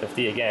do that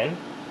FFT again.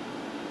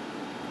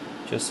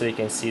 Just so you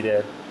can see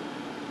there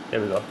we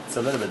go, it's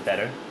a little bit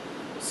better.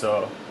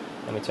 So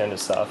let me turn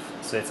this off,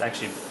 so it's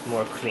actually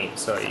more clean,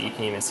 so you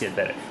can even see it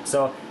better.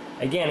 So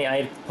again,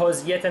 I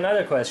pose yet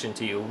another question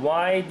to you.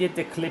 Why did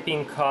the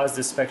clipping cause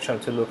the spectrum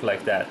to look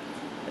like that?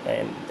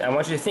 And I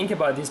want you to think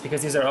about this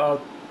because these are all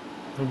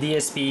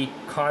DSP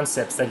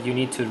concepts that you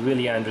need to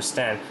really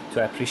understand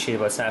to appreciate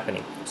what's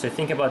happening. So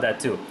think about that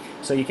too.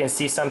 So you can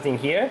see something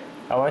here.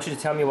 I want you to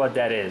tell me what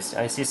that is.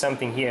 I see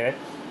something here.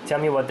 Tell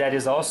me what that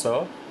is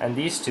also. And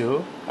these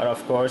two are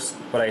of course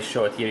what I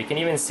showed here. You can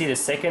even see the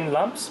second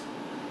lumps,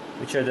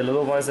 which are the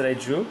little ones that I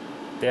drew.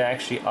 They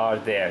actually are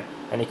there.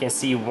 And you can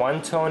see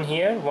one tone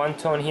here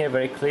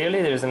very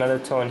clearly. There's another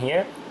tone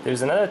here.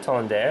 There's another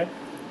tone there.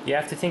 You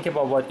have to think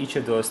about what each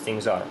of those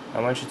things are.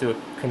 I want you to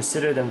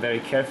consider them very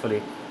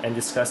carefully and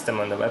discuss them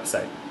on the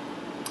website.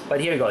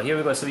 But here we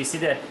go. So we see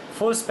the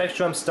full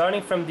spectrum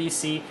starting from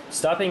DC,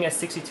 stopping at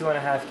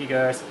 62.5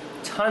 gigahertz.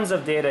 Tons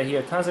of data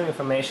here, tons of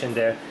information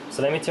there.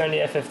 So let me turn the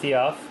FFT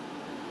off.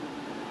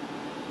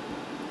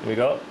 Here we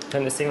go.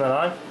 Turn the signal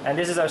on. And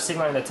this is our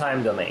signal in the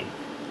time domain.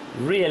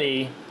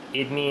 Really,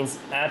 it means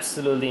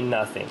absolutely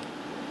nothing.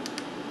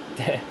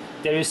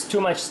 There is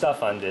too much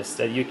stuff on this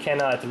that you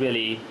cannot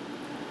really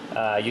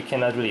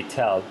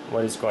tell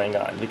what is going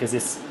on because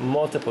it's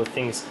multiple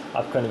things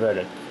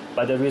upconverted.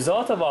 But the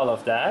result of all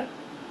of that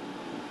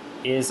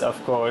is,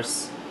 of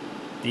course,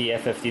 the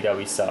FFT that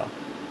we saw.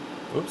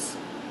 Oops,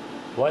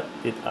 what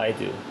did I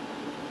do?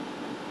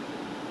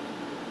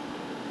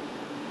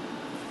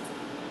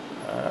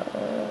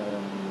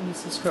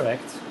 This is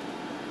correct.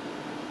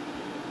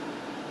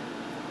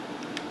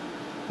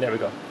 There we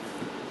go.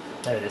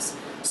 There it is.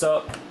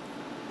 So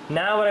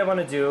Now what I want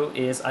to do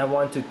is I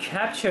want to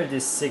capture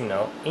this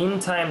signal in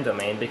time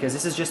domain, because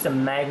this is just the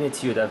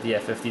magnitude of the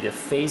FFT. The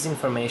phase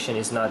information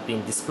is not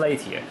being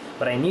displayed here,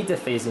 but I need the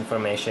phase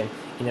information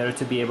in order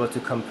to be able to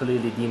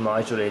completely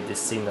demodulate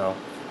this signal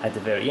at the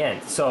very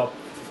end. So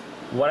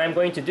what I'm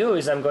going to do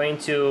is I'm going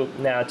to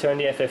now turn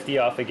the FFT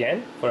off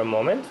again for a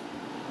moment.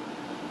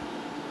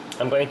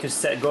 I'm going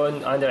to go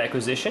under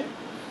acquisition,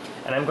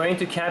 and I'm going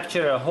to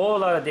capture a whole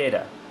lot of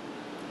data.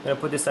 I'm going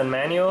to put this on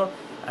manual.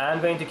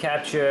 I'm going to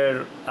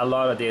capture a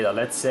lot of data,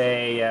 let's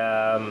say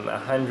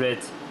 100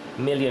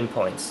 million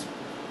points.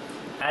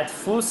 At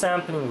full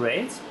sampling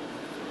rate,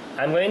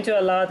 I'm going to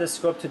allow the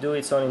scope to do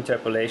its own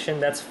interpolation.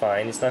 That's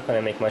fine, it's not going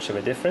to make much of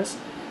a difference.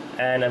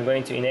 And I'm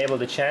going to enable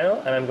the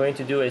channel, and I'm going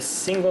to do a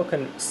single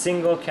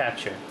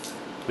capture,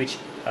 which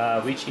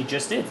it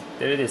just did.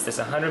 There it is. That's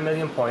 100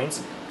 million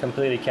points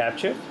completely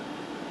captured.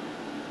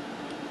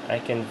 I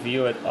can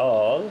view it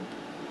all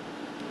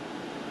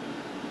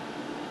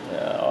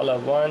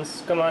at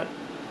once. Come on,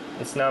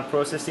 it's now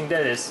processing.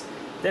 There it is.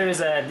 There is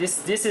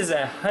this is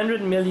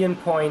 100 million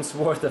points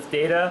worth of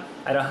data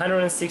at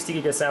 160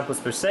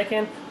 gigasamples per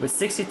second with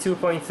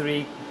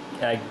 62.3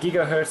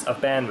 gigahertz of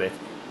bandwidth.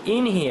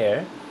 In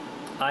here,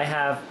 I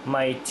have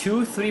my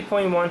two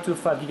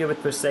 3.125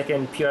 gigabit per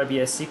second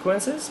PRBS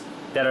sequences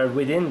that are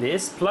within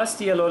this, plus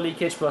the LO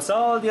leakage, plus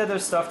all the other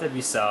stuff that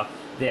we saw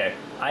there.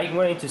 I'm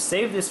going to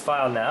save this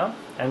file now.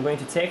 I'm going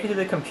to take it to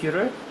the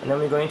computer, and then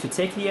we're going to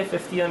take the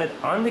FFT on it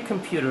on the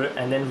computer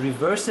and then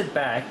reverse it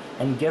back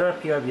and get our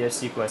PRBS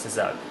sequences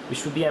out,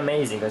 which would be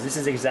amazing, because this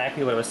is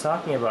exactly what I was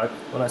talking about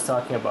when I was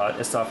talking about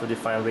a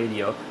software-defined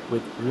radio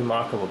with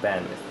remarkable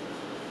bandwidth.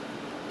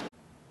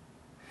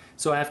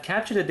 So I have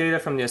captured the data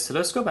from the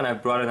oscilloscope, and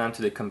I've brought it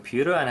onto the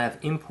computer, and I've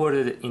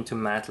imported it into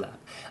MATLAB.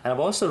 And I've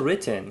also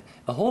written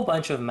a whole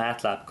bunch of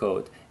MATLAB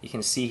code. You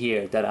can see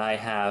here that I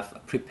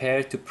have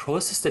prepared to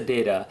process the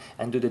data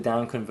and do the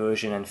down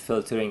conversion and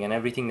filtering and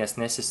everything that's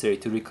necessary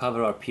to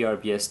recover our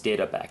PRBS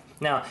data back.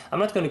 Now, I'm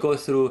not going to go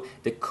through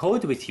the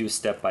code with you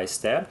step by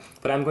step,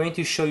 but I'm going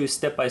to show you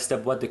step by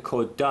step what the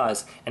code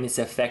does and its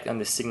effect on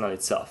the signal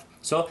itself.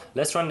 So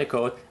let's run the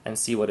code and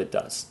see what it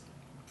does.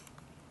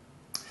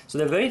 So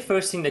the very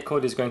first thing the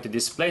code is going to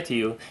display to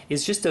you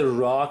is just the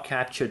raw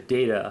captured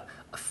data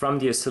from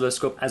the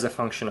oscilloscope as a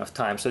function of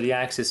time. So the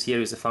axis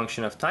here is a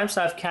function of time.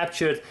 So I've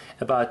captured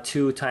about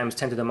 2 times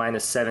 10 to the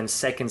minus 7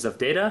 seconds of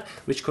data,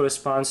 which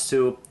corresponds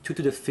to 2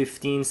 to the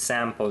 15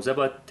 samples,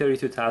 about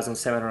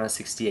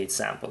 32,768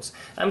 samples.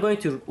 I'm going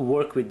to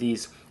work with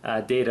these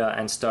data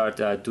and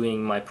start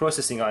doing my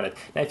processing on it.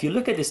 Now, if you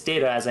look at this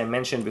data, as I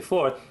mentioned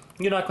before,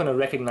 you're not going to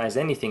recognize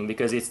anything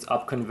because it's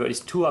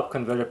two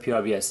up-converted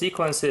PRBS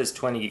sequences,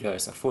 20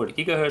 gigahertz and 40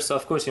 gigahertz. So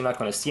of course you're not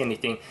going to see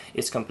anything.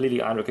 It's completely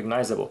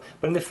unrecognizable.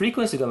 But in the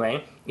frequency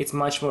domain, it's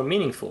much more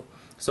meaningful.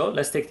 So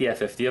let's take the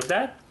FFT of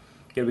that.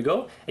 Here we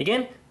go.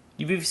 Again,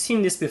 we've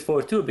seen this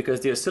before too, because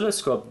the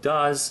oscilloscope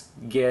does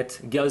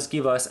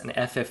give us an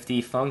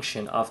FFT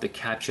function of the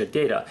captured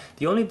data.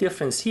 The only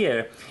difference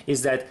here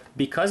is that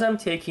because I'm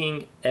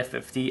taking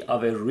FFT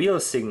of a real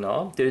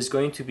signal, there is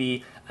going to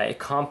be a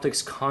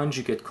complex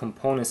conjugate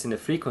components in the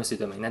frequency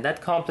domain, and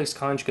that complex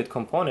conjugate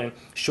component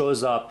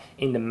shows up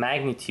in the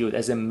magnitude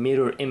as a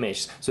mirror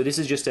image. So this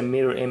is just a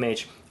mirror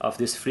image of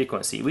this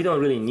frequency. We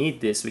don't really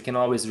need this. We can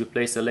always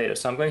replace it later.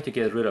 So I'm going to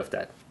get rid of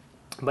that.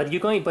 But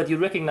you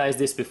recognize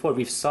this before.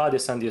 We saw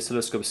this on the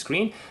oscilloscope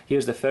screen.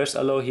 Here's the first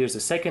LO, here's the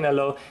second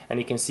LO, and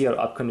you can see our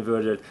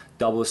up-converted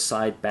double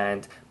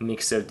sideband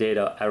mixer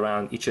data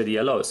around each of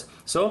the LOs.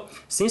 So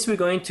since we're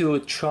going to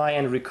try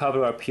and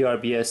recover our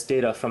PRBS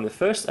data from the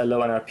first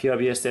LO and our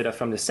PRBS data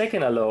from the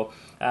second LO,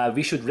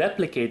 we should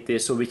replicate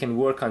this so we can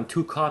work on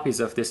 2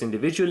 copies of this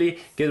individually,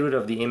 get rid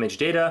of the image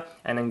data,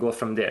 and then go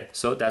from there.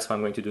 So that's what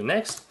I'm going to do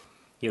next.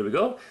 Here we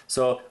go.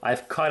 So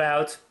I've cut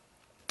out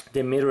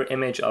the mirror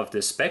image of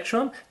the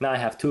spectrum. Now I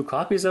have 2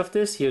 copies of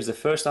this. Here's the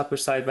first upper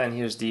sideband,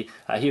 here's the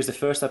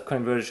first up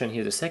conversion,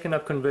 here's the second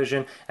up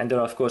conversion, and they're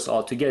of course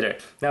all together.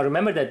 Now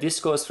remember that this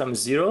goes from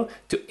 0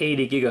 to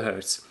 80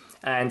 gigahertz.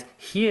 And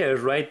here,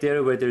 right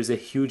there where there's a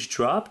huge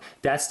drop,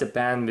 that's the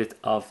bandwidth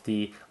of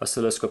the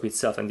oscilloscope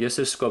itself. And the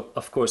oscilloscope,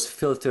 of course,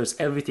 filters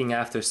everything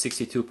after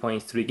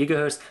 62.3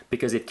 gigahertz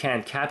because it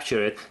can't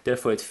capture it.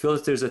 Therefore, it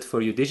filters it for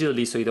you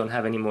digitally so you don't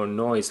have any more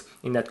noise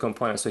in that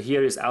component. So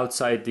here is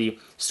outside the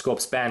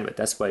scope's bandwidth.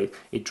 That's why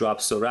it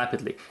drops so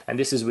rapidly. And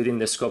this is within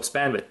the scope's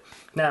bandwidth.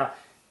 Now,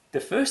 the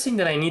first thing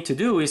that I need to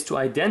do is to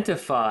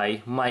identify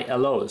my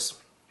LOs.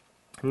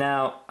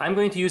 Now, I'm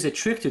going to use a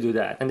trick to do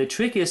that, and the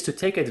trick is to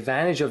take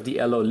advantage of the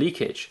LO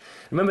leakage.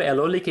 Remember,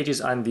 LO leakage is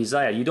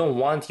undesired. You don't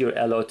want your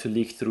LO to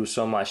leak through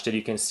so much that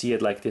you can see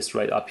it like this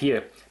right up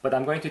here. But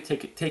I'm going to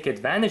take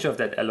advantage of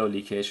that LO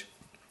leakage,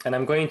 and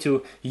I'm going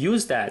to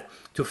use that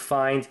to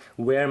find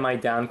where my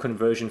down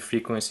conversion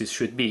frequencies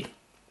should be.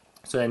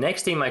 So the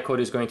next thing my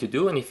code is going to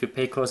do, and if you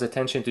pay close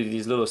attention to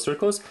these little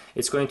circles,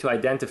 it's going to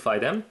identify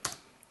them.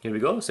 Here we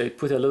go. So it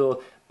put a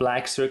little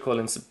black circle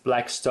and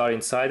black star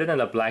inside it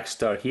and a black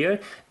star here.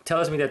 It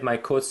tells me that my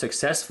code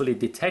successfully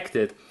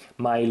detected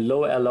my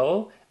low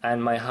LO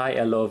and my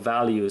high LO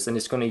values, and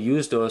it's going to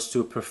use those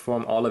to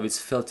perform all of its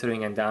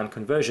filtering and down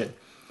conversion.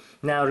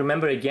 Now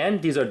remember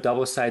again, these are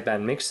double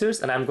sideband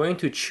mixers, and I'm going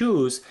to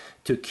choose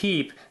to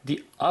keep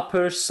the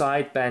upper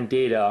sideband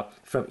data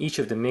from each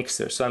of the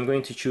mixers. So I'm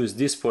going to choose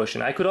this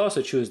portion. I could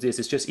also choose this.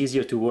 It's just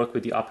easier to work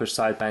with the upper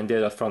sideband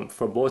data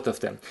for both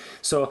of them.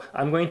 So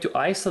I'm going to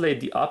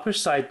isolate the upper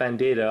sideband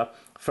data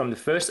from the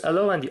first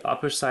LO and the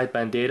upper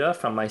sideband data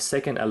from my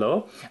second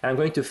LO. And I'm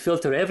going to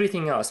filter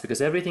everything else because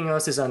everything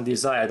else is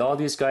undesired. All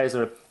these guys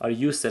are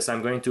useless.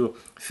 I'm going to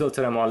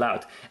filter them all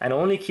out and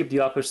only keep the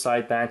upper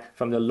sideband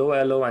from the low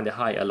LO and the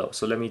high LO.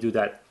 So let me do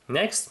that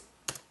next.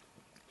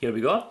 Here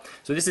we go.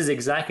 So this is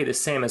exactly the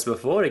same as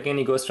before. Again,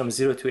 it goes from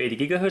 0 to 80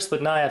 gigahertz,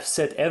 but now I have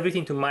set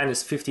everything to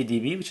minus 50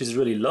 dB, which is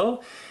really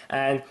low.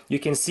 And you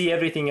can see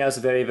everything else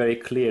very, very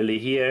clearly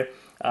here.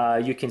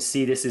 You can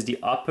see this is the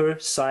upper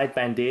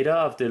sideband data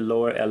of the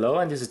lower LO,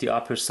 and this is the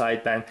upper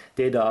sideband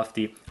data of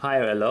the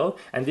higher LO.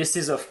 And this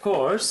is, of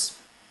course,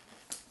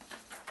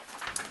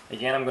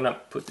 again, I'm gonna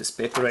put this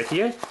paper right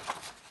here.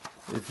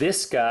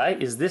 This guy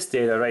is this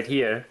data right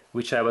here,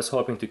 which I was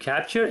hoping to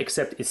capture,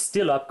 except it's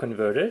still up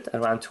converted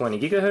around 20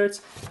 gigahertz.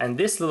 And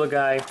this little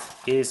guy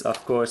is,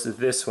 of course,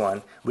 this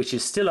one, which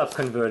is still up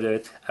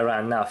converted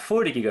around now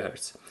 40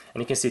 gigahertz.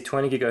 And you can see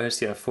 20 gigahertz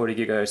here and 40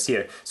 gigahertz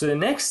here. So the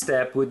next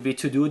step would be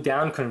to do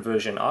down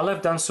conversion. All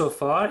I've done so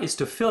far is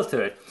to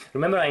filter it.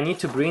 Remember, I need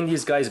to bring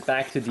these guys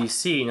back to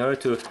DC in order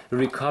to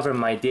recover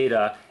my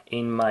data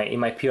in my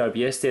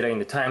PRBS data in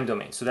the time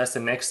domain. So that's the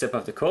next step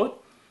of the code.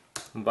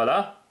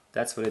 Voila,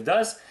 that's what it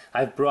does.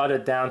 I've brought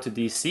it down to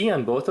DC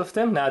on both of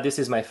them. Now this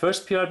is my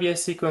first PRBS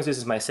sequence, this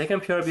is my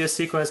second PRBS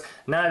sequence.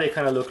 Now they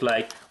kind of look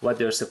like what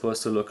they're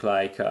supposed to look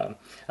like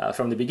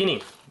from the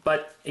beginning.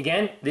 But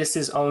again, this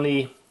is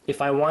only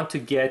if I want to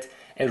get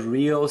a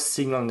real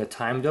signal in the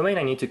time domain.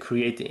 I need to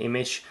create the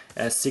image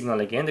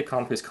signal again, the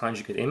complex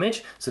conjugate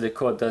image. So the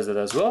code does that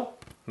as well.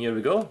 Here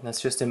we go.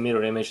 That's just a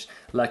mirror image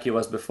like it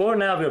was before.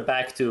 Now we're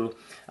back to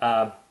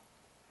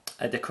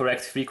the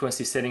correct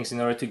frequency settings in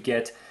order to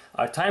get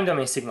our time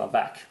domain signal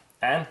back.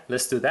 And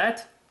let's do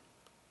that.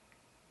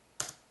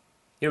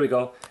 Here we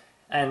go.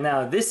 And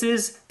now this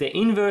is the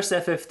inverse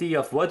FFT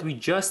of what we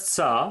just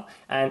saw,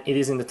 and it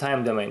is in the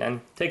time domain.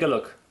 And take a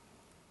look.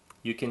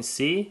 You can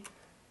see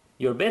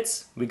your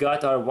bits. We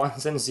got our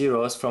ones and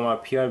zeros from our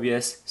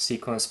PRBS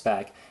sequence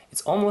back.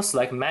 It's almost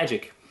like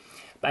magic.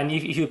 And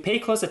if you pay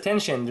close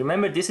attention,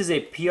 remember this is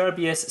a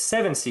PRBS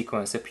 7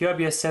 sequence. A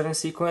PRBS 7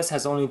 sequence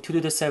has only 2 to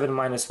the 7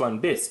 minus 1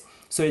 bits.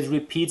 So it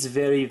repeats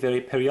very,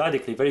 very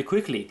periodically, very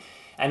quickly.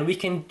 And we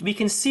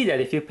can see that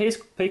if you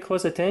pay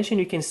close attention,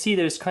 you can see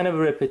there's kind of a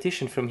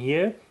repetition from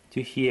here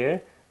to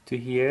here to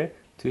here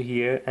to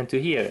here and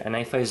to here. And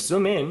if I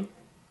zoom in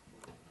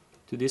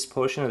to this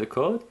portion of the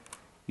code,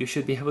 you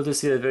should be able to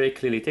see that very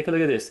clearly. Take a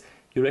look at this.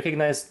 You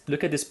recognize,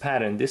 look at this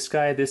pattern. This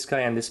guy,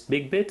 and this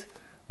big bit,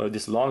 or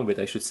this long bit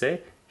I should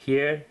say,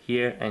 here,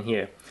 here, and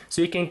here.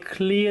 So you can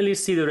clearly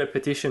see the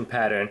repetition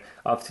pattern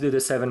of 2 to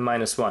the 7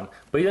 minus 1.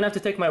 But you don't have to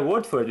take my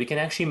word for it. We can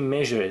actually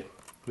measure it.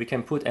 We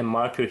can put a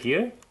marker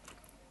here.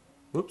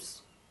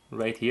 Oops,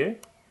 right here.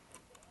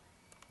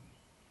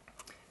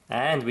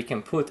 And we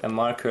can put a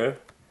marker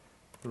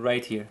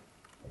right here.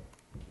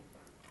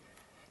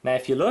 Now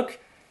if you look,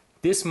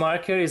 this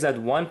marker is at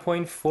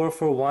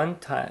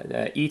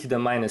 1.441 e to the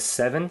minus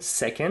 7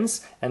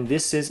 seconds, and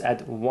this is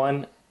at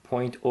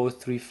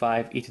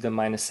 1.035 e to the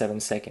minus 7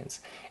 seconds.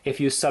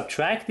 If you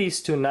subtract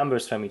these two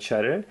numbers from each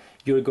other,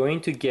 you're going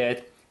to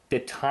get the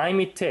time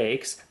it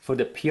takes for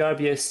the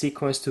PRBS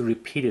sequence to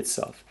repeat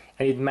itself.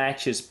 And it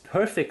matches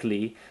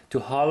perfectly to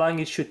how long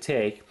it should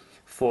take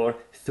for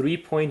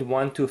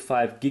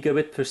 3.125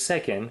 gigabit per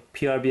second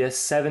PRBS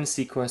 7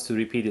 sequence to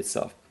repeat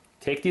itself.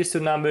 Take these two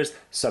numbers,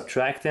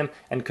 subtract them,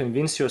 and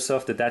convince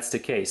yourself that that's the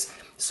case.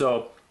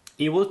 So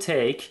it will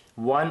take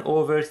 1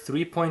 over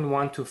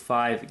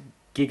 3.125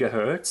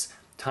 gigahertz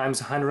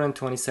times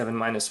 127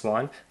 minus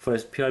 1 for a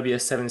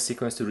PRBS 7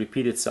 sequence to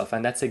repeat itself.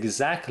 And that's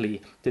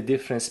exactly the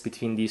difference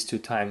between these two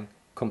time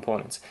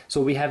components.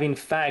 So we have in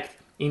fact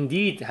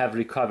indeed have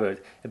recovered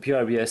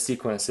PRBS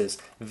sequences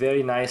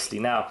very nicely.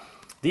 Now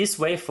this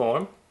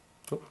waveform,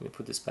 let me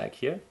put this back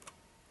here.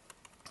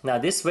 Now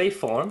this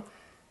waveform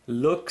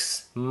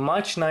looks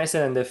much nicer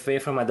than the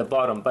waveform at the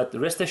bottom, but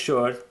rest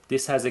assured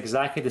this has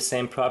exactly the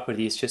same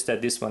properties, just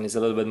that this one is a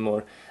little bit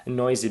more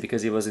noisy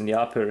because it was in the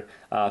upper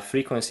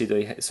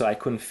frequency, so I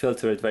couldn't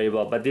filter it very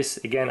well. But this,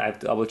 again, I've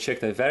double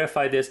checked, I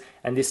verified this,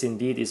 and this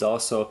indeed is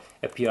also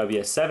a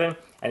PRBS 7,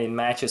 and it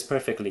matches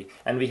perfectly.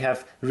 And we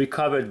have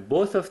recovered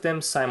both of them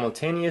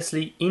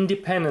simultaneously,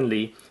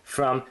 independently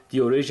from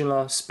the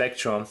original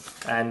spectrum,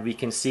 and we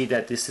can see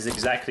that this is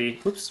exactly,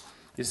 oops,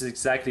 this is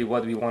exactly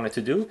what we wanted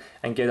to do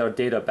and get our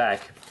data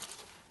back.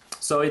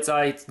 So it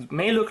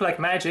may look like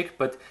magic,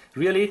 but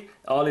really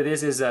all it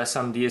is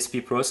some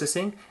DSP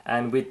processing,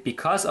 and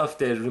because of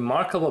the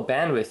remarkable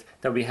bandwidth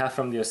that we have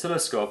from the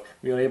oscilloscope,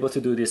 we are able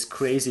to do this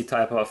crazy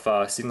type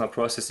of signal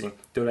processing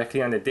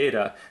directly on the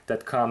data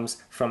that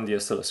comes from the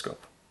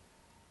oscilloscope.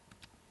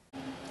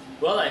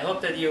 Well, I hope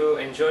that you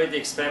enjoyed the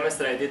experiments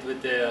that I did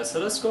with the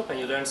oscilloscope and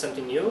you learned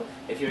something new.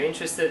 If you're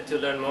interested to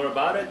learn more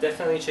about it,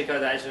 definitely check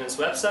out Agilent's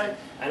website.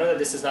 I know that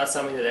this is not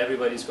something that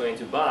everybody's going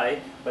to buy,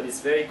 but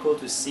it's very cool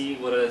to see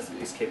what are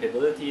its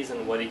capabilities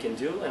and what it can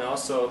do, and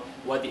also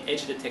what the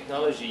edge of the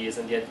technology is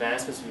and the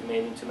advancements we've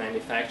made into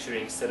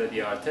manufacturing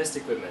state-of-the-art test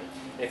equipment.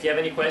 And if you have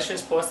any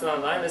questions, post it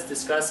online. Let's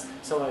discuss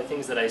some of the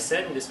things that I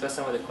said and discuss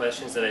some of the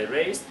questions that I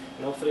raised,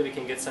 and hopefully we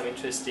can get some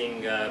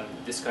interesting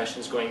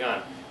discussions going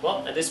on.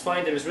 Well, at this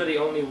point there is really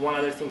only one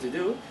other thing to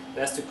do.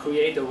 That's to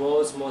create the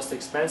world's most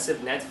expensive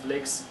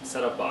Netflix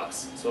set-top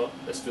box. So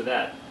let's do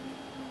that.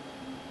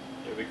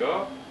 Here we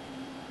go.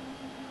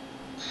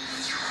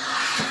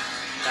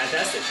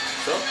 Fantastic.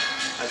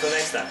 So, until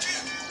next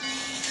time.